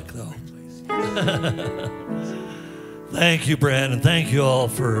good stuck, though. Thank you, Brandon. Thank you all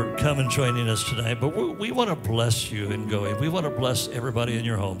for coming and joining us tonight. But we want to bless you in going. We want to bless everybody in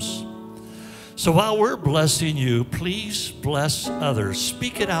your homes. So while we're blessing you, please bless others.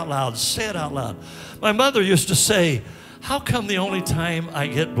 Speak it out loud. Say it out loud. My mother used to say, how come the only time I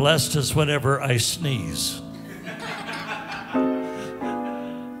get blessed is whenever I sneeze?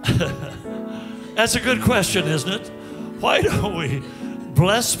 That's a good question, isn't it? Why don't we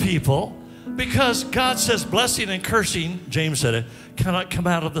bless people? Because God says blessing and cursing, James said it, cannot come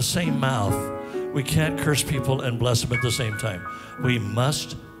out of the same mouth. We can't curse people and bless them at the same time. We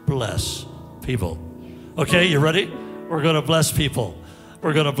must bless people. Okay, you ready? We're going to bless people.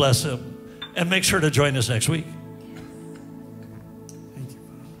 We're going to bless them. And make sure to join us next week. Thank you.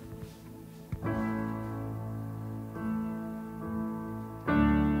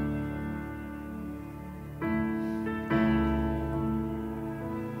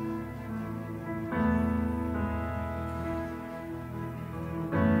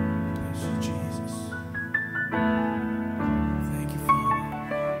 Bless you, Jesus. Thank you, Father.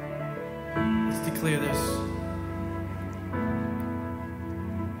 Let's declare this.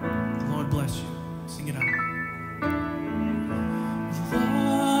 Bless you. Sing it out.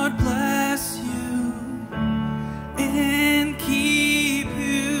 Lord bless you and keep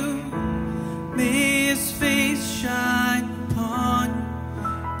you. May his face shine upon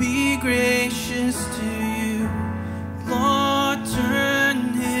you. Be gracious to you. Lord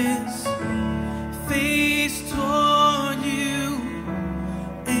turn his face toward you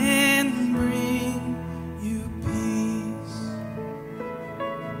and bring you peace.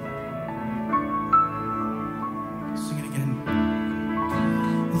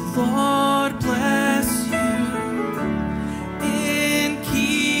 Lord bless you and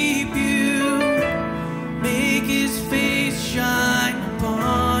keep you. Make his face shine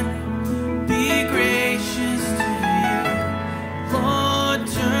upon you. Be gracious to you. Lord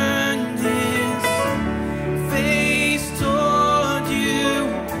turn his face toward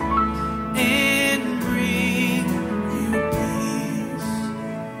you and bring you peace.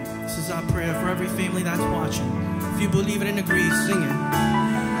 This is our prayer for every family that's watching. If you believe it and agree, sing it.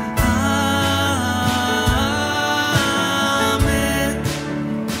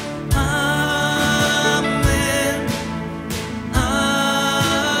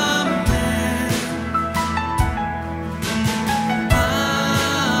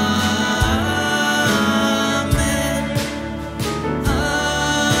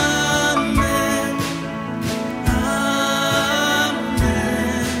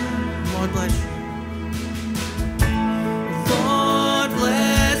 Lord bless you. Lord bless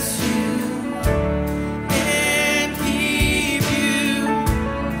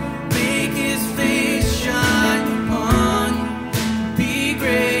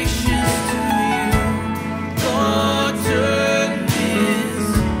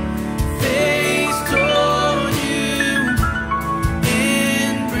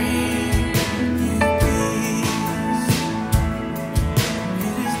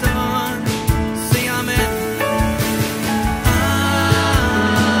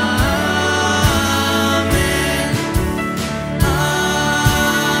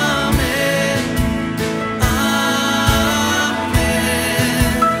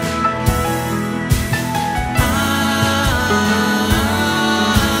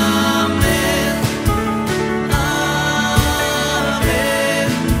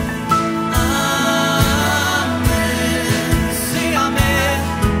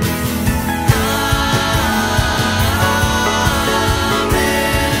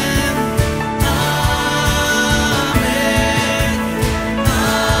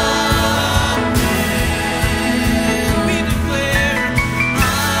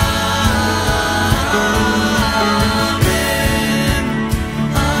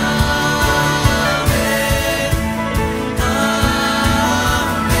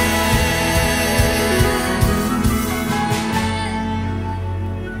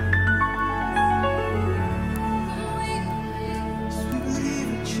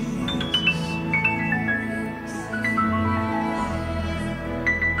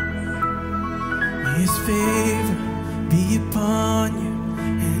His favor be upon you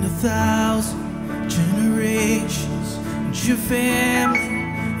and 1,000 generations, and your family,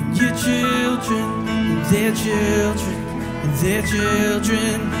 and your children, and their children, and their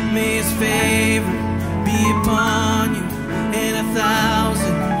children. May His favor be upon you and 1,000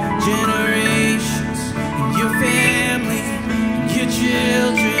 generations, and your family, and your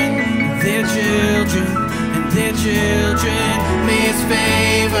children, and their children, and their children. May His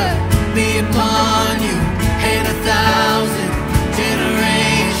favor be upon you and 1,000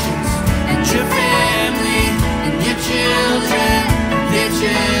 generations, and your family, and your children, and their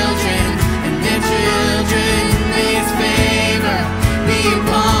children, and their children. May His favor be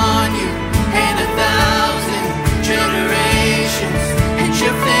upon you and 1,000 generations, and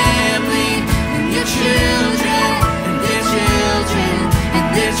your family, and your children, and their children, and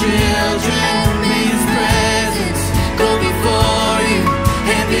their children. May His presence go before you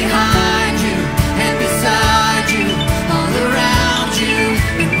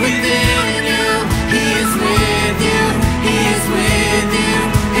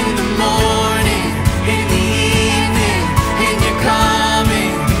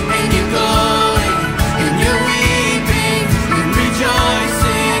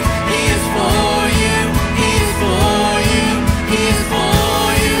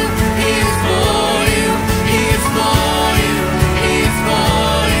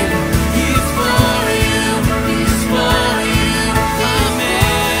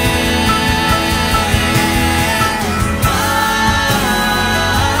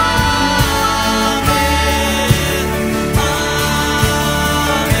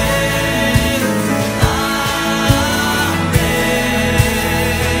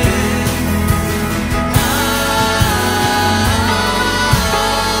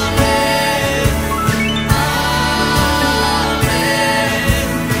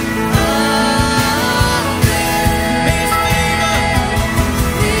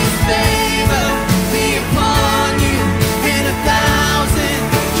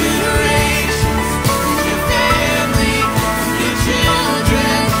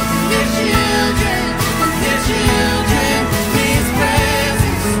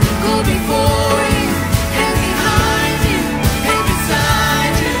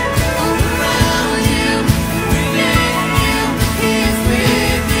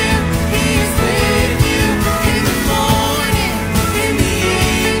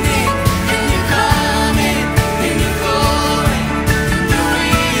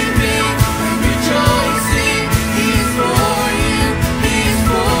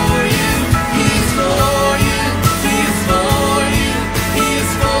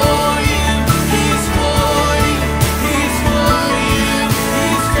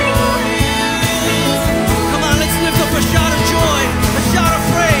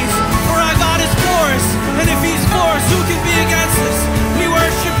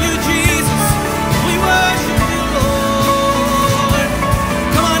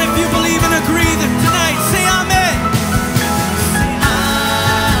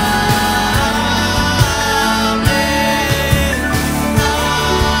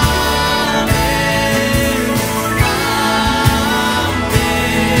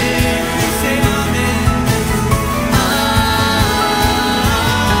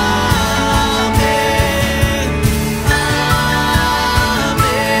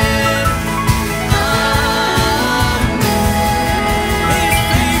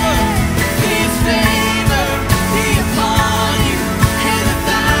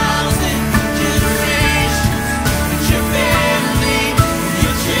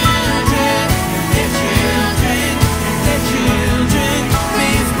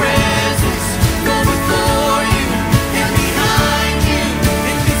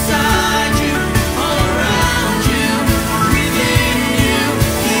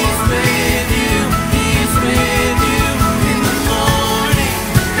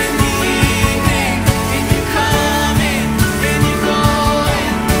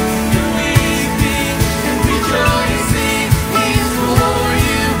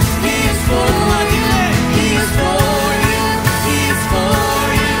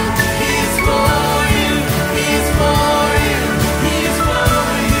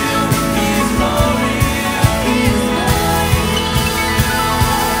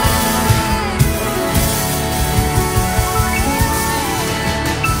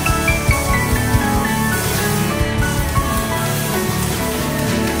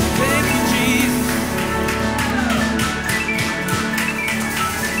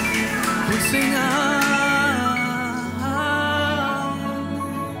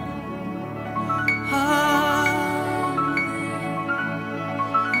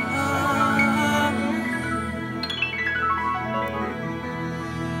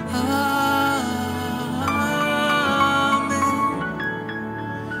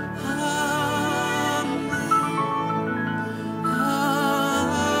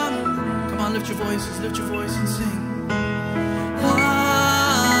on, lift your voices and sing.